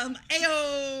welcome.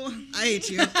 Ayo. I hate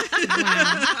you.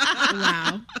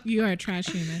 Wow. You are a trash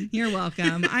human. You're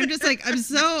welcome. I'm just like, I'm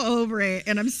so over it,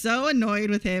 and I'm so annoyed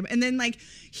with him. And then like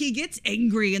he gets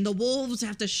angry, and the wolves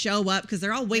have to show up because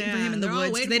they're all waiting for Yeah, him in the they're all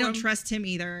woods. waiting They for don't him. trust him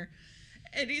either.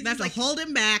 And he's That's just to like, hold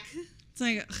him back. it's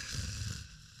like,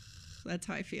 that's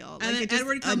how I feel. And then it just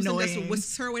Edward comes annoying. and just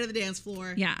whisks her away to the dance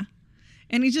floor. Yeah.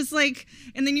 And he's just like,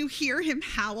 and then you hear him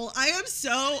howl. I am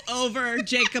so over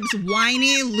Jacob's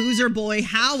whiny loser boy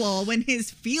howl when his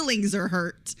feelings are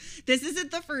hurt. This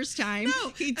isn't the first time. No,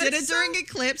 he did it during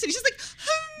Eclipse, and he's just like,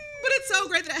 but it's so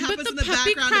great that it happens But in the the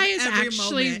puppy background cry of is every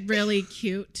actually moment. really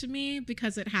cute to me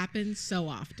because it happens so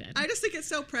often. I just think it's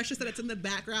so precious that it's in the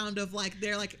background of like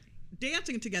they're like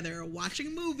dancing together or watching I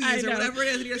movies or know. whatever it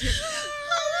is, and you just hear.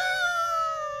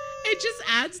 It just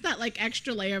adds that like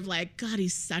extra layer of like, God,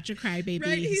 he's such a crybaby.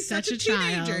 Right, he's such a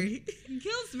teenager. child. It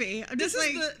kills me. I'm This just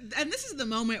is like, this is the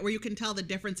moment where you can tell the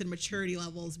difference in maturity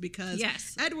levels because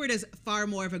Yes. Edward is far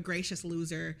more of a gracious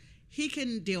loser. He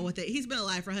can deal with it. He's been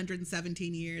alive for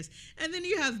 117 years. And then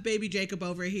you have baby Jacob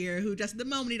over here who just the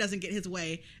moment he doesn't get his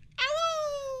way,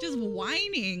 ow! just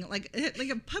whining like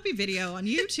a puppy video on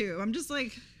YouTube. I'm just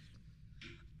like,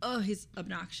 oh, he's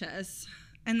obnoxious.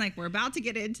 And like we're about to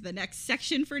get into the next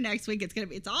section for next week.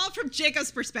 It's all from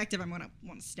Jacob's perspective. I'm gonna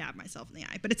want to stab myself in the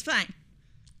eye, but it's fine.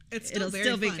 It'll very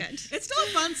still be fun. good. It's still a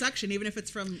fun section, even if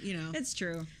it's from, It's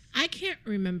true. I can't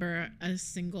remember a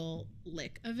single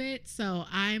lick of it, so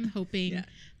I'm hoping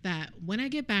that when I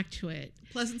get back to it,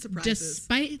 pleasant surprises.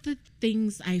 despite the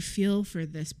things I feel for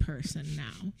this person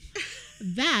now,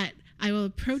 that I will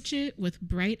approach it with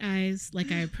bright eyes like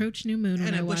I approach New Moon when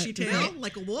and I a watch bushy tail,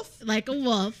 like a wolf. like a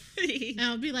wolf. And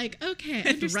I'll be like, okay, I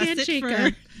understand Russet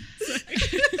Jacob.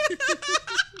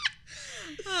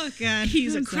 Oh God,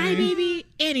 He's I'm a sorry. crybaby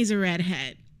and he's a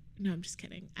redhead. No, I'm just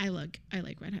kidding. I like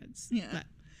redheads. Yeah. But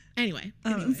anyway.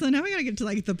 So now we gotta get to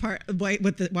like the part why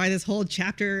this whole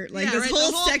chapter, like Yeah, this right,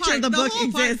 whole section of the book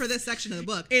whole part exists for this section of the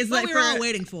book is what like we were all for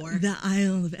waiting for. the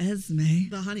Isle of Esme.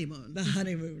 The honeymoon. The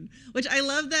honeymoon, which I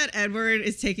love that Edward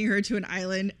is taking her to an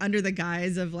island under the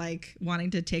guise of like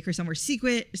wanting to take her somewhere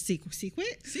secret. A secret place.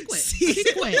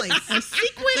 A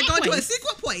secret They're going to a place.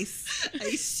 secret place.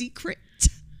 A secret.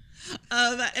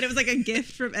 And it was like a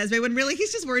gift from Esme when really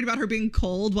he's just worried about her being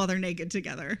cold while they're naked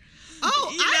together. Oh,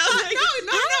 You know, like,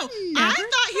 no. I never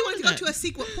thought he wanted to go thought to of a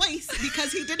secret place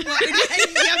because he didn't want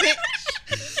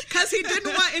because he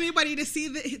didn't want anybody to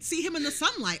see him in the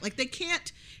sunlight. Like they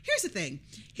can't. Here's the thing.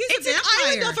 He's It's a an vampire,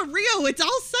 island off of Rio. It's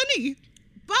all sunny.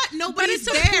 but nobody's it's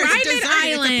a there. private It's deserted.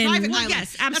 island. It's a private Well, island. yes,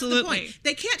 That's the absolutely. point.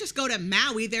 They can't just go to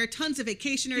Maui. There are tons of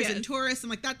vacationers Yes. and tourists, and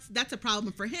like that's a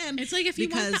problem for him. It's like if you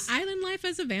want because- the island life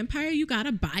as a vampire, you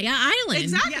gotta buy an island.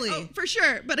 Exactly. Yeah, for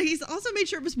sure. But he's also made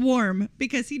sure it was warm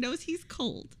because he knows he's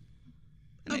cold.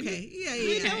 And I Okay. mean, Yeah.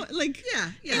 you know, like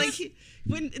Yeah. like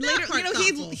when later, part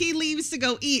thoughtful. he leaves to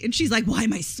go eat, and she's like, "Why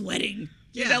am I sweating?"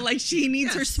 You Yeah. know, like she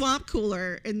needs her Yes. swamp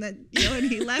cooler, and then and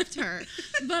he left her.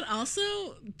 But also,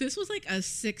 this was like a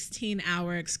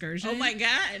 16-hour excursion. God!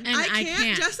 And I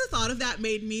can't. Just the thought of that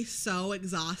made me so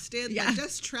exhausted. Yeah. Like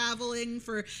just traveling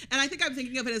for, and I think I'm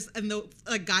thinking of it as and the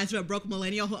like guys who are broke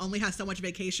millennial who only has so much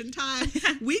vacation time.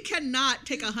 We cannot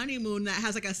take a honeymoon that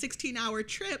has like a 16-hour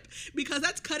trip because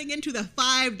that's cutting into the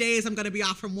 5 days I'm going to be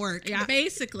off from work. Yeah,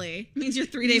 basically. means your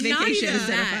 3-day Not vacation even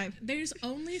instead of that. 5. There's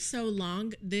only so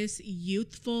long this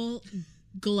youthful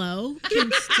glow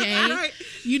can stay, Right.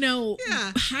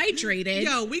 Yeah. hydrated.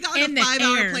 Yo, we got like in a the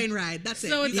 5-hour air. plane ride. That's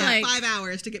So it. it's You got like- 5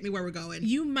 hours to get me where we're going.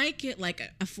 You might get like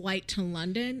a flight to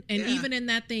London, and Yeah. even in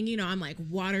that thing, I'm like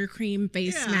water cream,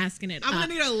 face Yeah. masking it I'm up.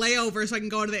 gonna need a layover so I can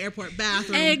go to the airport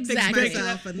bathroom, Exactly. fix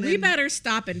myself, and We then better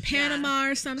stop in Panama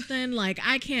or something. Like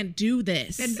I can't do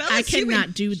this. And Bella's I cannot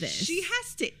human. do this. She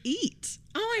has to eat.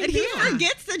 Oh, I And know. he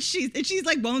forgets that she's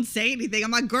like won't say anything.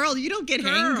 I'm like, girl, you don't get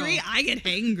Girl. hangry. I get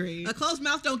hangry. a closed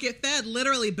mouth don't get fed.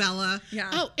 Literally, Bella. Yeah.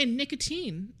 Oh, and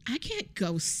nicotine. I can't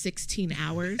go 16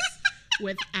 hours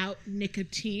without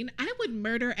nicotine. I would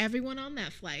murder everyone on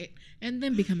that flight and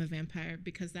then become a vampire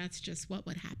because that's just what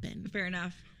would happen. Fair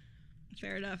enough.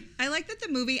 Fair enough. I like that the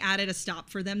movie added a stop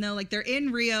for them though. Like they're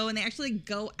in Rio and they actually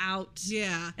go out.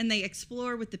 Yeah. And they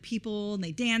explore with the people and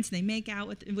they dance and they make out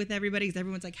with everybody because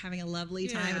everyone's like having a lovely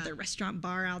time Yeah. at their restaurant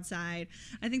bar outside.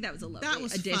 I think that was a lovely That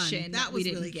was addition. fun. That we was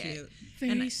didn't really get. cute.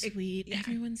 Very And sweet. yeah.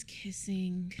 Everyone's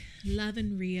kissing. Love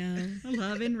in Rio.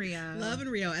 Love in Rio. Love in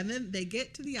Rio, and then they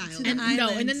get to the island. And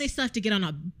islands. and then they still have to get on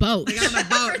a boat. They got on a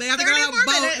boat. They have to get 30 on more a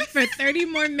boat, minutes. for 30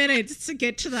 more minutes to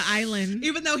get to the island.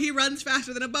 even though he runs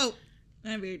faster than a boat.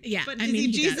 I mean, Yeah, But I is mean, he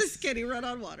he Jesus? does. Can he run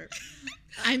on water?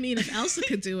 I mean, if Elsa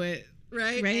could do it,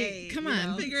 Right? right? Hey, Come you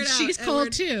on. know. Figure it out. She's Edward.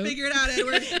 cold too. Figure it out,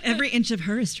 Edward. Every inch of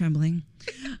her is trembling.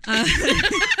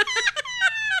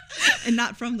 And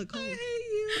not from the cold.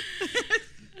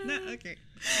 No, okay.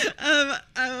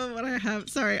 What I have,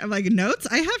 sorry, I'm like notes.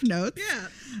 I have notes. Yeah.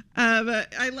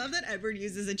 I love that Edward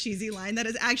uses a cheesy line that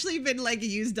has actually been like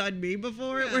used on me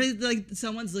before, where it's like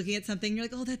someone's looking at something, you're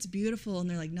like, "Oh, that's beautiful," and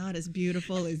they're like, "Not as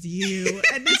beautiful as you."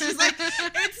 And it's just like,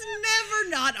 it's never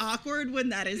not awkward when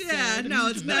that is said. No,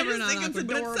 it's But I never just not think awkward,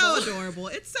 but it's so adorable.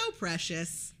 It's so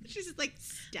precious. She's just like,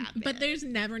 "Stop it." But there's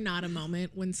never not a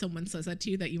moment when someone says that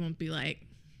to you that you won't be like,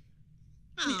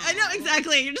 I know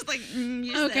exactly. You're just like,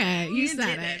 you okay, you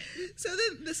said did it. So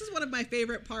then this is one of my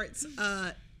favorite parts,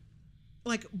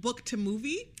 like book to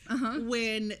movie,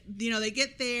 when they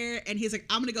get there and he's like,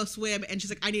 I'm gonna go swim, and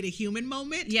she's like, I need a human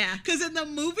moment. Yeah. Because in the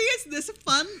movie it's this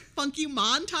fun, funky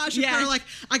montage of her like,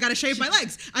 I gotta shave my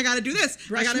legs, I gotta do this,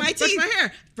 I gotta brush my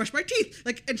hair, brush my teeth,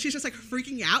 like, and she's just like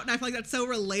freaking out, and I feel like that's so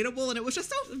relatable, and it was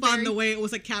just so fun the way it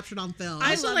was like captured on film.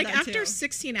 Also, love like that after too.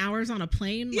 16 hours on a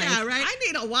plane, Yeah, like, right. I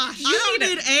need a wash. I don't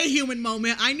need a human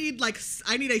moment. I need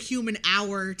a human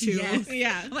hour too. Yes.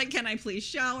 Yeah. I'm like, can I please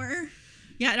shower?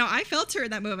 Yeah, no, I felt her in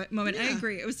that moment. I Yeah.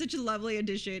 agree. It was such a lovely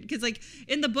addition. Because, like,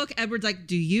 in the book, Edward's like,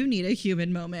 do you need a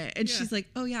human moment? And she's like,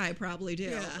 oh, yeah, I probably do.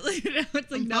 Yeah. It's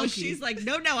like, I'm no, funky. she's like,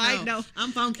 no, I know.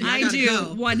 I'm funky. I gotta do,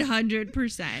 go.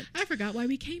 100%. I forgot why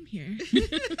we came here.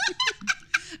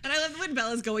 And I love when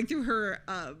Bella's going through her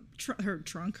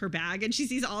trunk, her bag, and she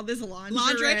sees all this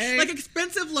lingerie. Like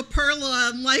expensive La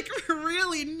Perla, like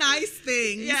really nice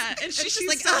things. Yeah, and she's just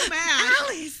like, so mad.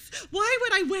 Alice, why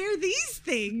would I wear these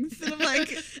things? And I'm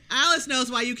like, Alice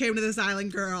knows why you came to this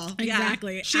island, girl.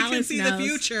 Exactly. She can Alice see the knows.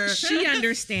 future. She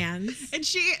understands. and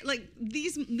she, like,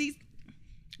 these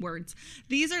words.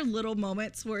 These are little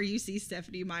moments where you see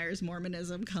Stephenie Meyer's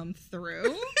Mormonism come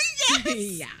through.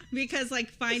 Yeah. Because,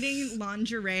 like, finding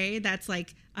lingerie that's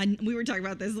like, we were talking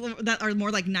about this, that are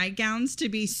more like nightgowns to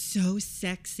be so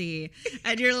sexy.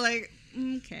 And you're like,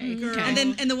 okay. Girl. And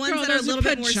then the ones Girl, that are a those little are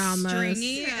bit more pajamas.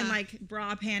 stringy Yeah. and like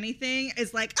bra panty thing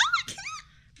is like, oh, I can't.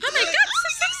 Oh my God, so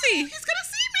sexy. He's going to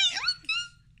see me.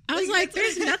 I was like,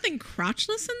 that's- there's nothing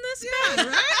crotchless in this Yeah, bag.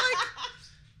 right? Like,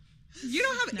 you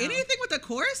don't have No. anything with a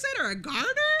corset or a garter?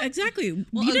 Exactly.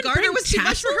 Well, You a didn't garter bring was too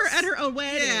much for her tassels? at her own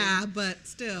wedding. Yeah, but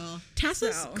still.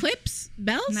 Tassels, So. clips,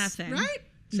 bells? Nothing. Right?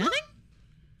 Nothing?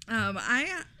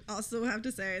 I also have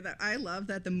to say that I love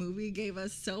that the movie gave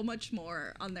us so much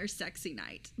more on their sexy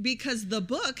night, because the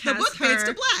book The has book her fades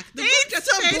to black. The fades book just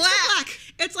to fades black. to black.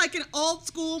 It's like an old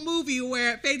school movie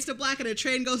where it fades to black and a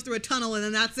train goes through a tunnel and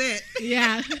then that's it.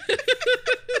 Yeah.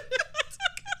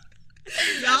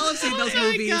 Y'all have seen those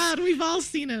Oh movies. my God, we've all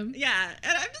seen them. Yeah,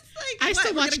 and I'm just like, I what,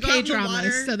 still we're watch gonna go out in the K-dramas,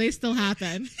 water? so they still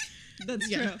happen. That's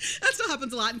Yeah. true. That still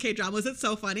happens a lot in K-dramas. It's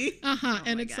so funny. Uh-huh. Oh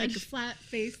And my it's like a gosh. flat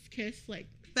faced kiss, like,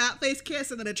 Fat face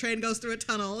kiss and then a train goes through a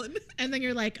tunnel. and then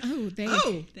you're like, oh,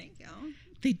 Oh, Thank you.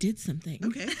 they did something.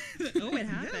 okay. Oh, it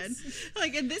happened.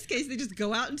 Like in this case, they just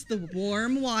go out into the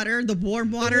warm water. The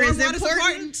warm water Warm is water's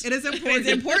important. It is important. It's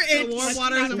important. The warm Let's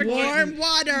water is not important. Warm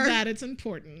water. That it's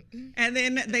important. And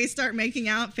then they start making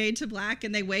out, fade to black,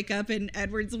 and they wake up, and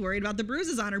Edward's worried about the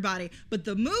bruises on her body. But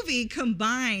the movie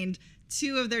combined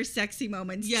two of their sexy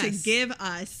moments to Yes. give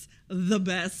us the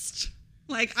best.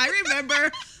 Like, I remember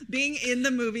being in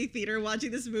the movie theater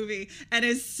watching this movie, and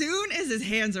as soon as his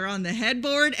hands are on the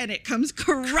headboard and it comes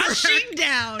crushing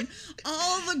down,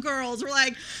 all the girls were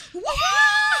like,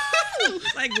 woo!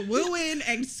 Like, wooing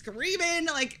and screaming.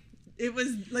 Like, it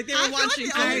was like they were I feel like watching.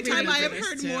 the only Kylo time I have Ren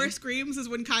heard too. more screams is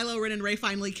when Kylo Ren and Rey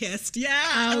finally kissed.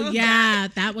 Yeah. Oh, that. yeah.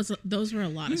 Those were a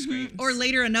lot of screams. Or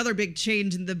later, another big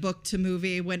change in the book to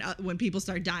movie when people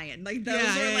start dying. Like those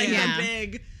Yeah, were yeah, like yeah. the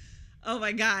big. Oh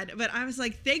my God. But I was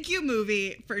like, thank you,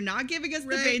 movie, for not giving us the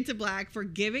Right. fade to black, for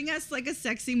giving us like a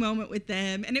sexy moment with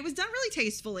them. And it was done really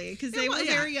tastefully because they were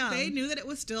very young. They knew that it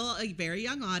was still a very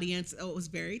young audience. It was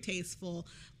very tasteful.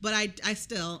 But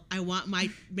I want my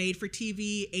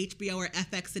made-for-TV, HBO, or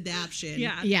FX adaptation.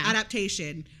 Yeah.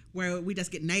 Adaptation where we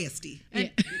just get nasty.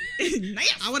 Nasty.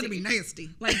 I want it to be nasty.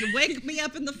 Like, wake me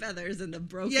up in the feathers in the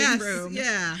broken Yes, room.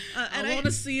 yeah. And I want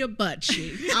to see a butt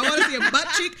cheek. I want to see a butt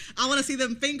cheek. I want to see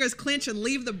them fingers clench and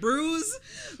leave the bruise.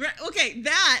 Right, okay,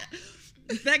 that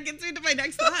gets me to my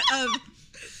next thought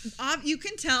of you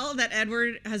can tell that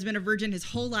Edward has been a virgin his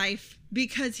whole life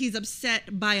because he's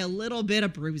upset by a little bit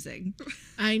of bruising.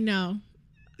 I know.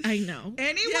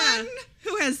 Anyone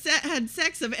who has had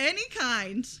sex of any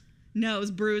kind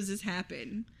knows bruises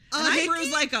happen. And I hickey?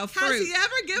 bruise like a fruit. Has he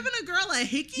ever given a girl a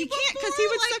hickey? He can't because he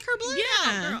would before? suck her blood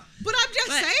yeah. out. Girl. But I'm just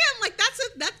But- saying, like that's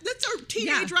a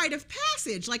teenage Yeah. rite of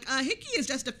passage. Like a hickey is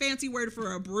just a fancy word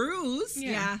for a bruise.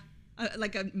 Yeah.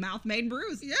 Like a mouth-made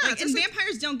bruise. Yeah, Like, it's and just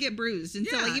vampires don't get bruised. And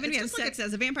so, Yeah, like, even if it's you have just like sex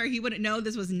as a vampire, he wouldn't know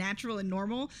this was natural and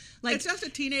normal. Like, It's just a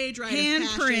teenage rite of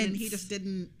passion, and he handprints. just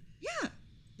didn't. yeah.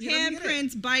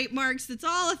 handprints, bite marks. It's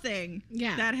all a thing.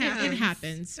 Yeah, that happens. It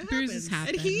happens. Bruises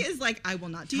happen. And he is like, I will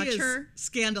not touch her.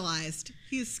 Scandalized.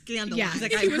 He's scandalized. Yeah, He's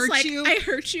like, he I was hurt like, you. I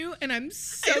hurt you, and I'm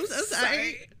so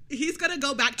sorry. He's gonna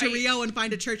go back to Rio and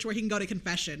find a church where he can go to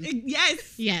confession.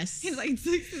 Yes. Yes. He's like,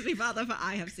 Father, for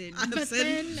I have sinned.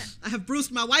 I have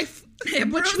bruised my wife.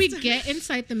 Which we get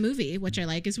inside the movie, which I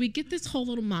like, is we get this whole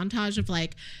little montage of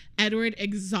like Edward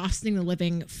exhausting the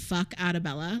living fuck out of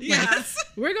Bella. Yes.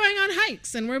 Like, we're going on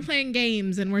hikes and we're playing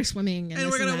games and we're swimming and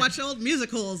we're gonna watch old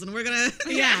musicals and we're gonna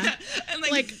and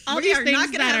like all we these are things not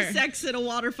gonna that have are sex at a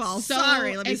waterfall. so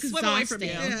Sorry, let me swim away from you.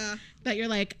 exhausting. Yeah. That you're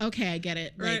like, okay, I get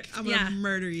it. Right. Like, I'm gonna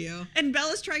murder you. And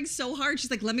Bella's trying so hard.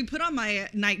 She's like, let me put on my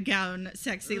nightgown,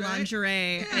 sexy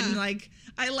lingerie. Yeah. And like,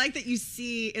 I like that you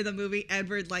see in the movie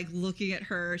Edward like looking at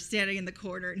her standing in the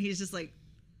corner and he's just like,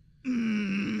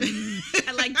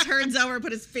 and like turns over and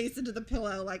put his face into the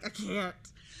pillow like, I can't.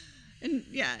 And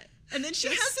yeah. And then she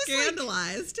has this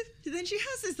scandalized. then she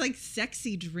has this like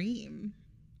sexy dream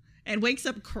and wakes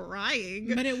up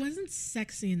crying. but it wasn't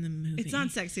sexy in the movie. It's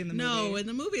not sexy in the movie. No, in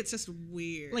the movie it's just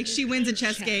weird. Like she wins a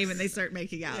chess game and they start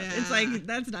making out. Yeah. It's like,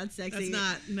 that's not sexy.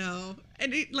 That's not, no.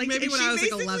 And it, like, Maybe and when she I was like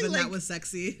basically, 11, like, that was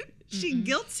sexy. She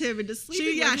guilts him into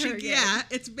sleeping with her again. Yeah,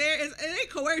 it's it ain't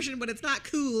coercion, but it's not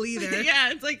cool either.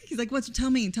 Yeah, it's like, he's like, tell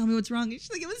me what's wrong. And she's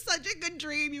like, it was such a good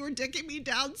dream. You were dicking me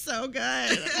down so good.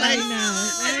 I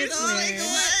know. I It's was weird. like,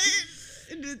 what?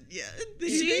 And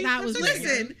That was weird.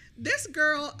 Listen, this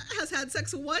girl has had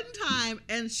sex one time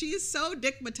and she's so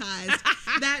dickmatized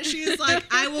that she's like,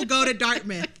 I will go to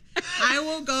Dartmouth. I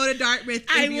will go to Dartmouth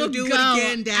if you do it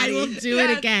again, Daddy. I will do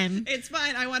it again. It's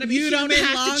fine. I want to be You human don't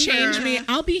have longer. to change me.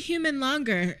 I'll be human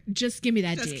longer. Just give me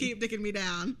that Just D. keep dicking me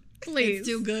down. Please. It's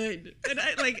too good. And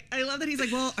I love that he's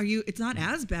like, well, it's not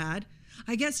as bad.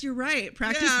 I guess you're right.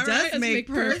 Practice does make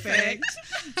perfect.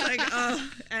 Like, oh,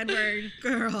 Edward,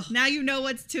 girl. Now you know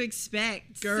what to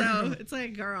expect. Girl. So it's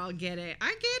like, girl, get it. I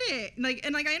get it.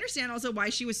 And I understand also why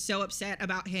she was so upset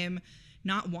about him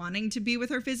not wanting to be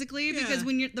with her physically, because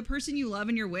when you're the person you love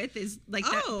and you're with is like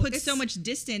that puts so much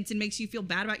distance and makes you feel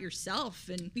bad about yourself.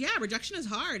 And yeah, rejection is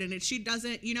hard, and she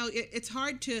doesn't, it's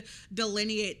hard to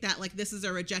delineate that like this is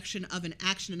a rejection of an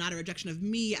action and not a rejection of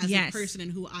me as a person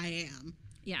and who I am.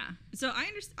 Yeah. So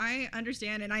I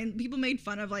understand, and people made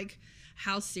fun of like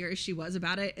how serious she was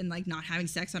about it and like not having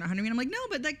sex on her honeymoon. I'm like, no,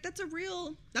 but like that's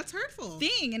hurtful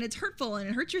thing, and it's hurtful and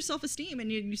it hurts your self-esteem,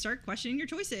 and you start questioning your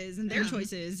choices and their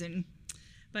choices,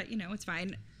 but it's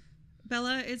fine.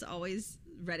 Bella is always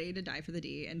ready to die for the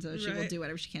D, and so she will do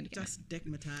whatever she can to get just it.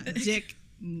 dickmatized.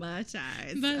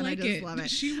 Dickmatized. But and like I just love it.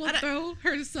 She will throw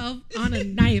herself on a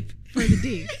knife for the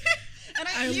D. And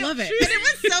I love it. And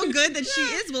it was so good that she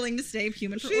is willing to stay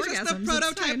human for She's orgasms. just the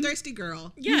prototype thirsty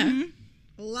girl. Yeah. Mm-hmm.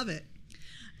 Love it.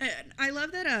 I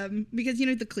love that because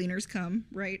the cleaners come,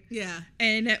 right? Yeah.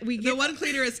 And we get The one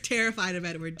cleaner is terrified of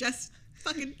Edward. Just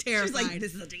fucking terrified. She's like,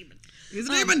 this is a demon. He's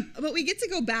a demon. But we get to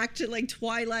go back to like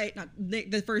Twilight, not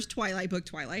the first Twilight book,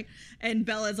 Twilight, and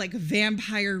Bella's like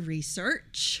vampire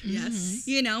research. Yes.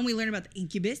 And we learn about the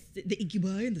incubus, the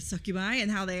incubi and the succubi, and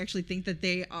how they actually think that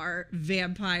they are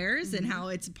vampires and how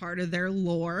it's part of their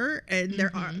lore, and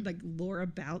there are like lore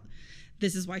about.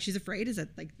 This is why she's afraid, is that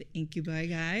like the incubi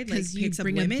guy like Because you picks up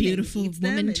bring women a beautiful and eats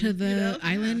them woman to and, the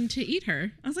island to eat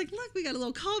her. I was like, look, we got a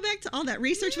little callback to all that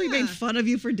research we made fun of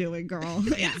you for doing, girl.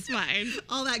 Yeah. It's fine.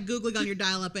 All that Googling on your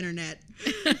dial-up internet.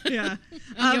 Yeah.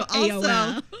 Your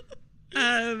Also,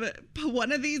 AOL.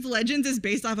 one of these legends is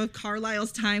based off of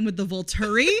Carlisle's time with the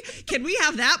Volturi. Can we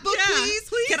have that book, please?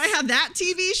 Can I have that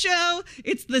TV show?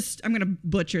 It's this. I'm gonna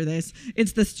butcher this.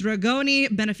 It's the Stragoni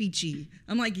Benefici.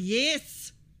 I'm like, yes.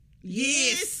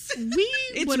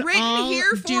 We would written all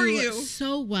here for do you.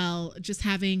 so well just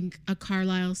having a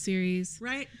Carlisle series.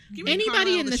 Right? Give me Anybody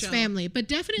Carlisle in the this show. family, but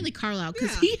definitely Carlisle,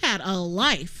 because Yeah. he had a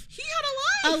life. He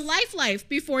had a life. Life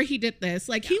before he did this.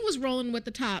 Like he was rolling with the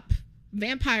top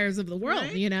vampires of the world,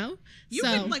 Right? You You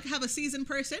so, could like have a season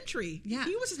per century. Yeah.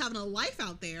 He was just having a life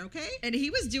out there, okay? And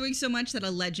he was doing so much that a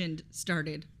legend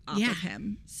started off Yeah. of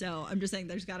him. So I'm just saying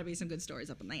there's got to be some good stories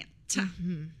up in that.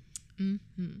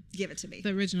 Give it to me. the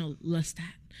original Lestat.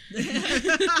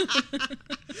 The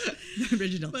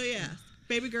original. But yeah.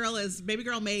 Baby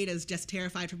girl maid is just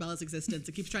terrified for Bella's existence.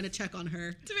 It keeps trying to check on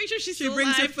her. To make sure she's She still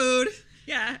brings her alive. food.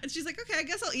 Yeah, and she's like, okay, I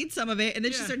guess I'll eat some of it. And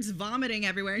then she Yeah. starts vomiting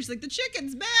everywhere. And she's like, the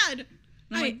chicken's bad. And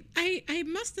I'm like, I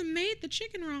must have made the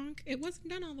chicken wrong. It wasn't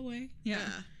done all the way. yeah.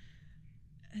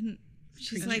 And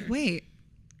she's Creature. like, wait,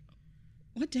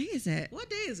 what day is it? What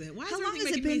day is it? Why is How long everything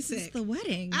has it making me been since sick? the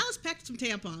wedding? Alice packed some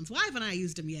tampons. Why haven't I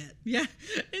used them yet? Yeah.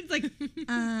 It's like,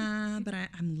 but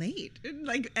I'm late. And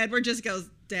like Edward just goes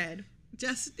dead.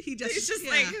 He's just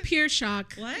like, pure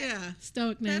shock. what? yeah.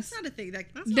 Stoicness. That's not a thing.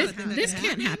 That's not This, a thing that this can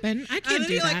can't happen. I And can't then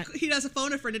do that. he does a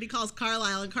phone a friend and he calls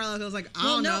Carlisle, and Carlisle goes like, I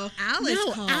Well, don't no, know. Alice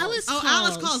No, calls. Alice Oh,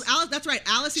 Alice calls. Alice, that's right.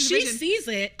 Alice sees a She vision. sees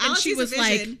it and Alice she sees a was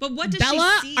vision. like, But what does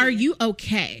Bella, she see? are you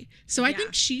okay? So I Yeah.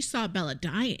 think she saw Bella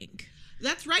dying.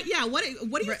 That's right. Yeah. What do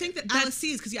you Right. think that That's- Alice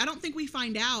sees? Because I don't think we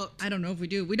find out. I don't know if we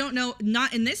do. We don't know.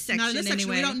 Not in this section. Not in this section.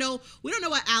 Anyway. We don't know. We don't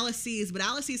know what Alice sees, but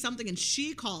Alice sees something and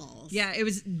she calls. Yeah, it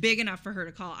was big enough for her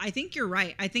to call. I think you're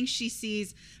right. I think she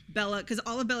sees Bella, because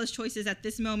all of Bella's choices at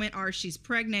this moment are she's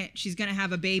pregnant, she's going to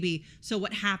have a baby. So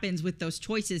what happens with those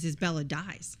choices is Bella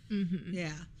dies.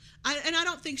 Yeah. I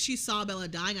don't think she saw Bella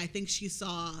dying. I think she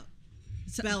saw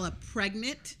Bella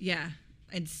pregnant Yeah,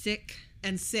 and sick.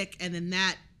 and sick, and then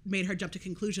that made her jump to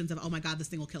conclusions of, oh my God, this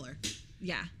thing will kill her.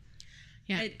 Yeah.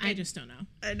 Yeah, And- I just don't know.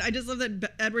 And I just love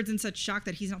that Edward's in such shock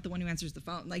that he's not the one who answers the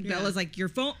phone. Like, Yeah. Bella's like, your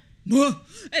phone.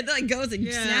 And like goes and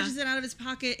Yeah. snatches it out of his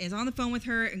pocket, is on the phone with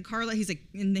her, and Carla, he's like,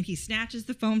 and then he snatches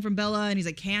the phone from Bella, and he's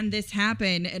like, can this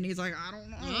happen? And he's like, I don't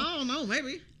know. I don't know,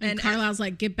 maybe. And Carlisle's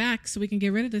like, get back so we can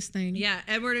get rid of this thing. Yeah,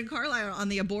 Edward and Carlisle are on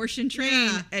the abortion train,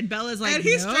 Yeah. and Bella's like, And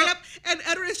he's nope. straight up, and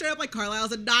Edward is straight up like,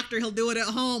 Carlisle's a doctor. He'll do it at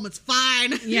home. It's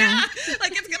fine. Yeah.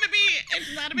 Like it's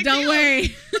not a big Don't deal.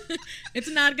 worry. It's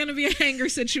not going to be a hanger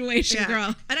situation, Yeah.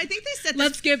 girl. And I think they said this.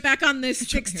 Let's get back on this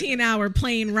 16-hour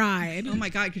plane ride. Oh my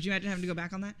God, could you imagine having to go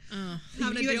back on that?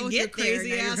 Having to You deal with your get there, crazy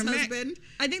now you're ass coming back. husband.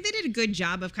 I think they did a good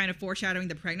job of kind of foreshadowing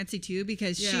the pregnancy too,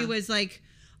 because she Yeah. was like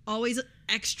always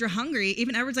extra hungry.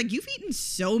 Even Edward's like, you've eaten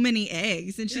so many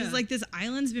eggs, and she's Yeah. like, this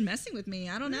island's been messing with me.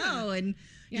 I don't know, and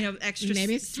you know, extra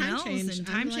Maybe it's time smells change. and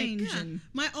I'm time like, change. Yeah. And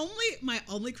My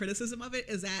only criticism of it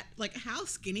is that, like, how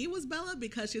skinny was Bella?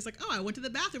 Because she's like, oh, I went to the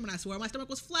bathroom and I swore my stomach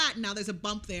was flat, and now there's a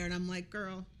bump there, and I'm like,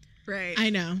 girl, right,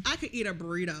 I know. I could eat a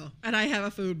burrito. and I have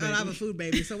a food baby. And I have a food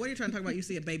baby. So what are you trying to talk about? You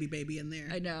see a baby in there.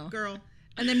 I know. Girl.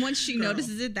 And then once she Girl.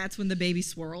 notices it, that's when the baby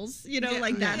swirls. You know, Yeah.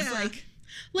 like that's Yeah. like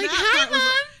Like, That hi, part was-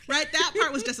 Mom. right, that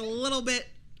part was just a little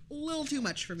too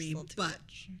much for me. But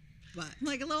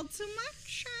like a little too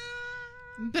much.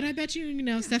 But I bet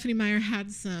you, Stephanie Meyer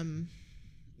had some,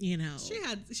 she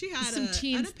had some an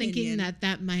teens thinking opinion.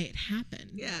 that might happen.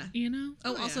 Yeah. Oh,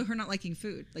 Oh, also yeah. her not liking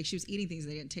food. Like she was eating things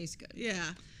that didn't taste good.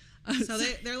 Yeah. So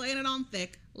they're laying it on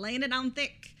thick. Laying it on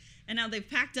thick. And now they've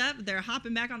packed up. They're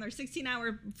hopping back on their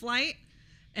 16-hour flight.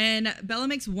 And Bella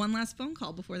makes one last phone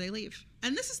call before they leave.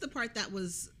 And this is the part that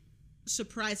was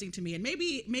surprising to me. And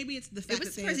maybe it's the fact It was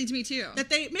that surprising to me too. maybe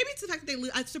it's the fact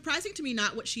that it's surprising to me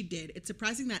not what she did. It's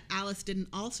surprising that Alice didn't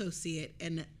also see it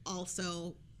and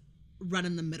also run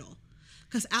in the middle.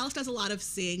 Because Alice does a lot of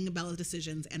seeing Bella's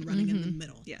decisions and running in the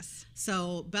middle. Yes.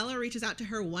 So Bella reaches out to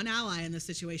her one ally in this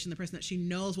situation, the person that she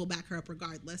knows will back her up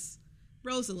regardless,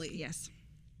 Rosalie. Yes.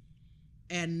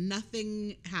 And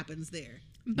nothing happens there.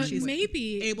 But She's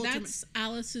maybe able to- that's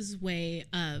Alice's way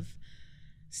of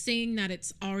seeing that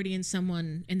it's already in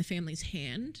someone in the family's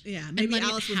hand. Yeah, and maybe letting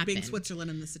it Alice was being happen. Switzerland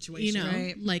in this situation.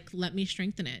 Right. Like, let me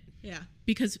strengthen it. Yeah.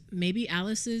 Because maybe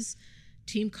Alice is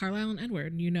Team Carlisle and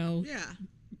Edward, Yeah. Who knows?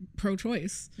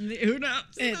 pro-choice. Who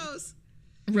And knows?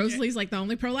 Rosalie's like the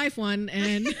only pro-life one,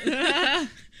 and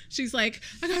she's like,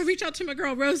 I gotta reach out to my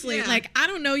girl Rosalie. Yeah. Like, I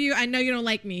don't know you, I know you don't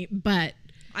like me, but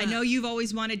I know you've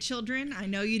always wanted children. I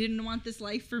know you didn't want this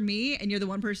life for me, and you're the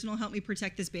one person who'll help me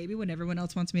protect this baby when everyone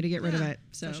else wants me to get rid of Yeah. it.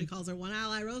 So she calls her one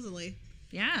ally Rosalie.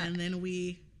 yeah. And then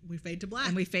we fade to black.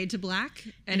 And we fade to black,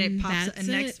 and And it pops. that's And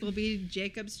next it. will be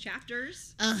Jacob's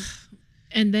chapters.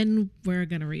 and then we're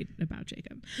gonna read about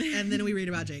Jacob. And then we read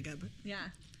about Jacob. Yeah.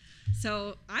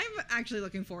 So I'm actually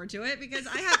looking forward to it because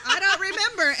I don't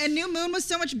remember, and New Moon was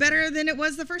so much better than it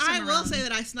was the first I time. will around. say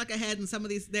that I snuck ahead, and some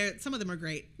of them are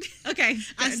great. Okay.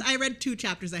 I read 2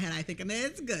 chapters ahead, I think, and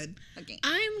it's good. Okay.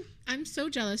 I'm so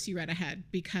jealous you read ahead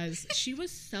because she was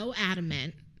so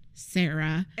adamant,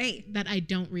 Sarah, Hey. that I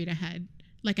don't read ahead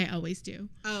like I always do.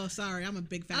 Oh, sorry, I'm a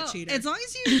big fat cheater. As long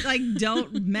as you like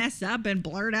don't mess up and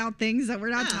blurt out things that we're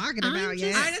not Yeah, talking I'm about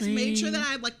yet. just- I just made sure that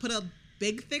I like put a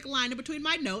big thick line in between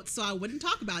my notes so I wouldn't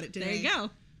talk about it today. There you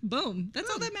go. Boom. That's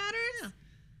all Boom. that matters. Yeah.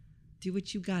 Do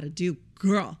what you gotta do,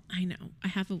 girl. I know. I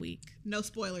have a week. No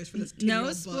spoilers for this. No 2-year-old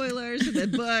book. spoilers for the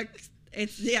book.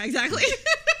 It's exactly.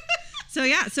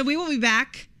 So we will be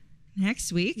back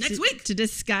next week. To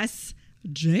discuss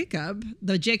Jacob,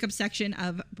 the Jacob section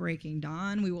of Breaking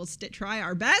Dawn. We will try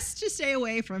our best to stay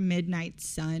away from Midnight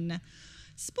Sun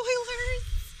spoilers,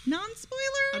 non-spoilers.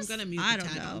 I'm gonna mute I the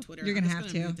don't tag know. on Twitter. You're I'm gonna just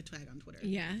have to. mute the tag on Twitter.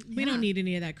 Yeah. We Yeah. don't need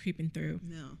any of that creeping through.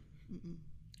 No.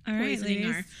 All right, Poisoning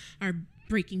ladies. our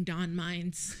Breaking Dawn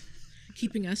minds.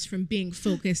 keeping us from being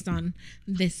focused on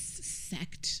this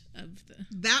sect of the.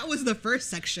 That was the first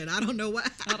section. I don't know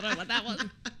what. I don't know what that was.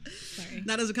 Sorry.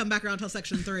 That doesn't come back around until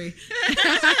section 3.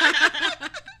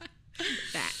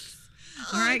 Facts. Oh,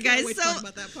 All right, I can't guys. wait to So talk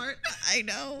about that part. I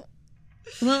know.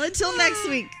 Well, until next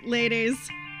week, ladies.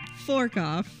 Fork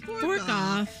off. Fork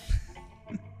off.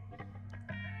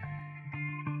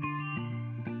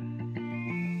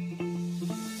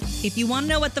 If you want to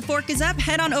know what the fork is up,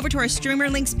 head on over to our Streamer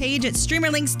Links page at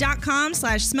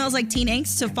streamerlinks.com/smellsliketeen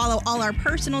angst to follow all our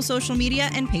personal social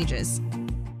media and pages.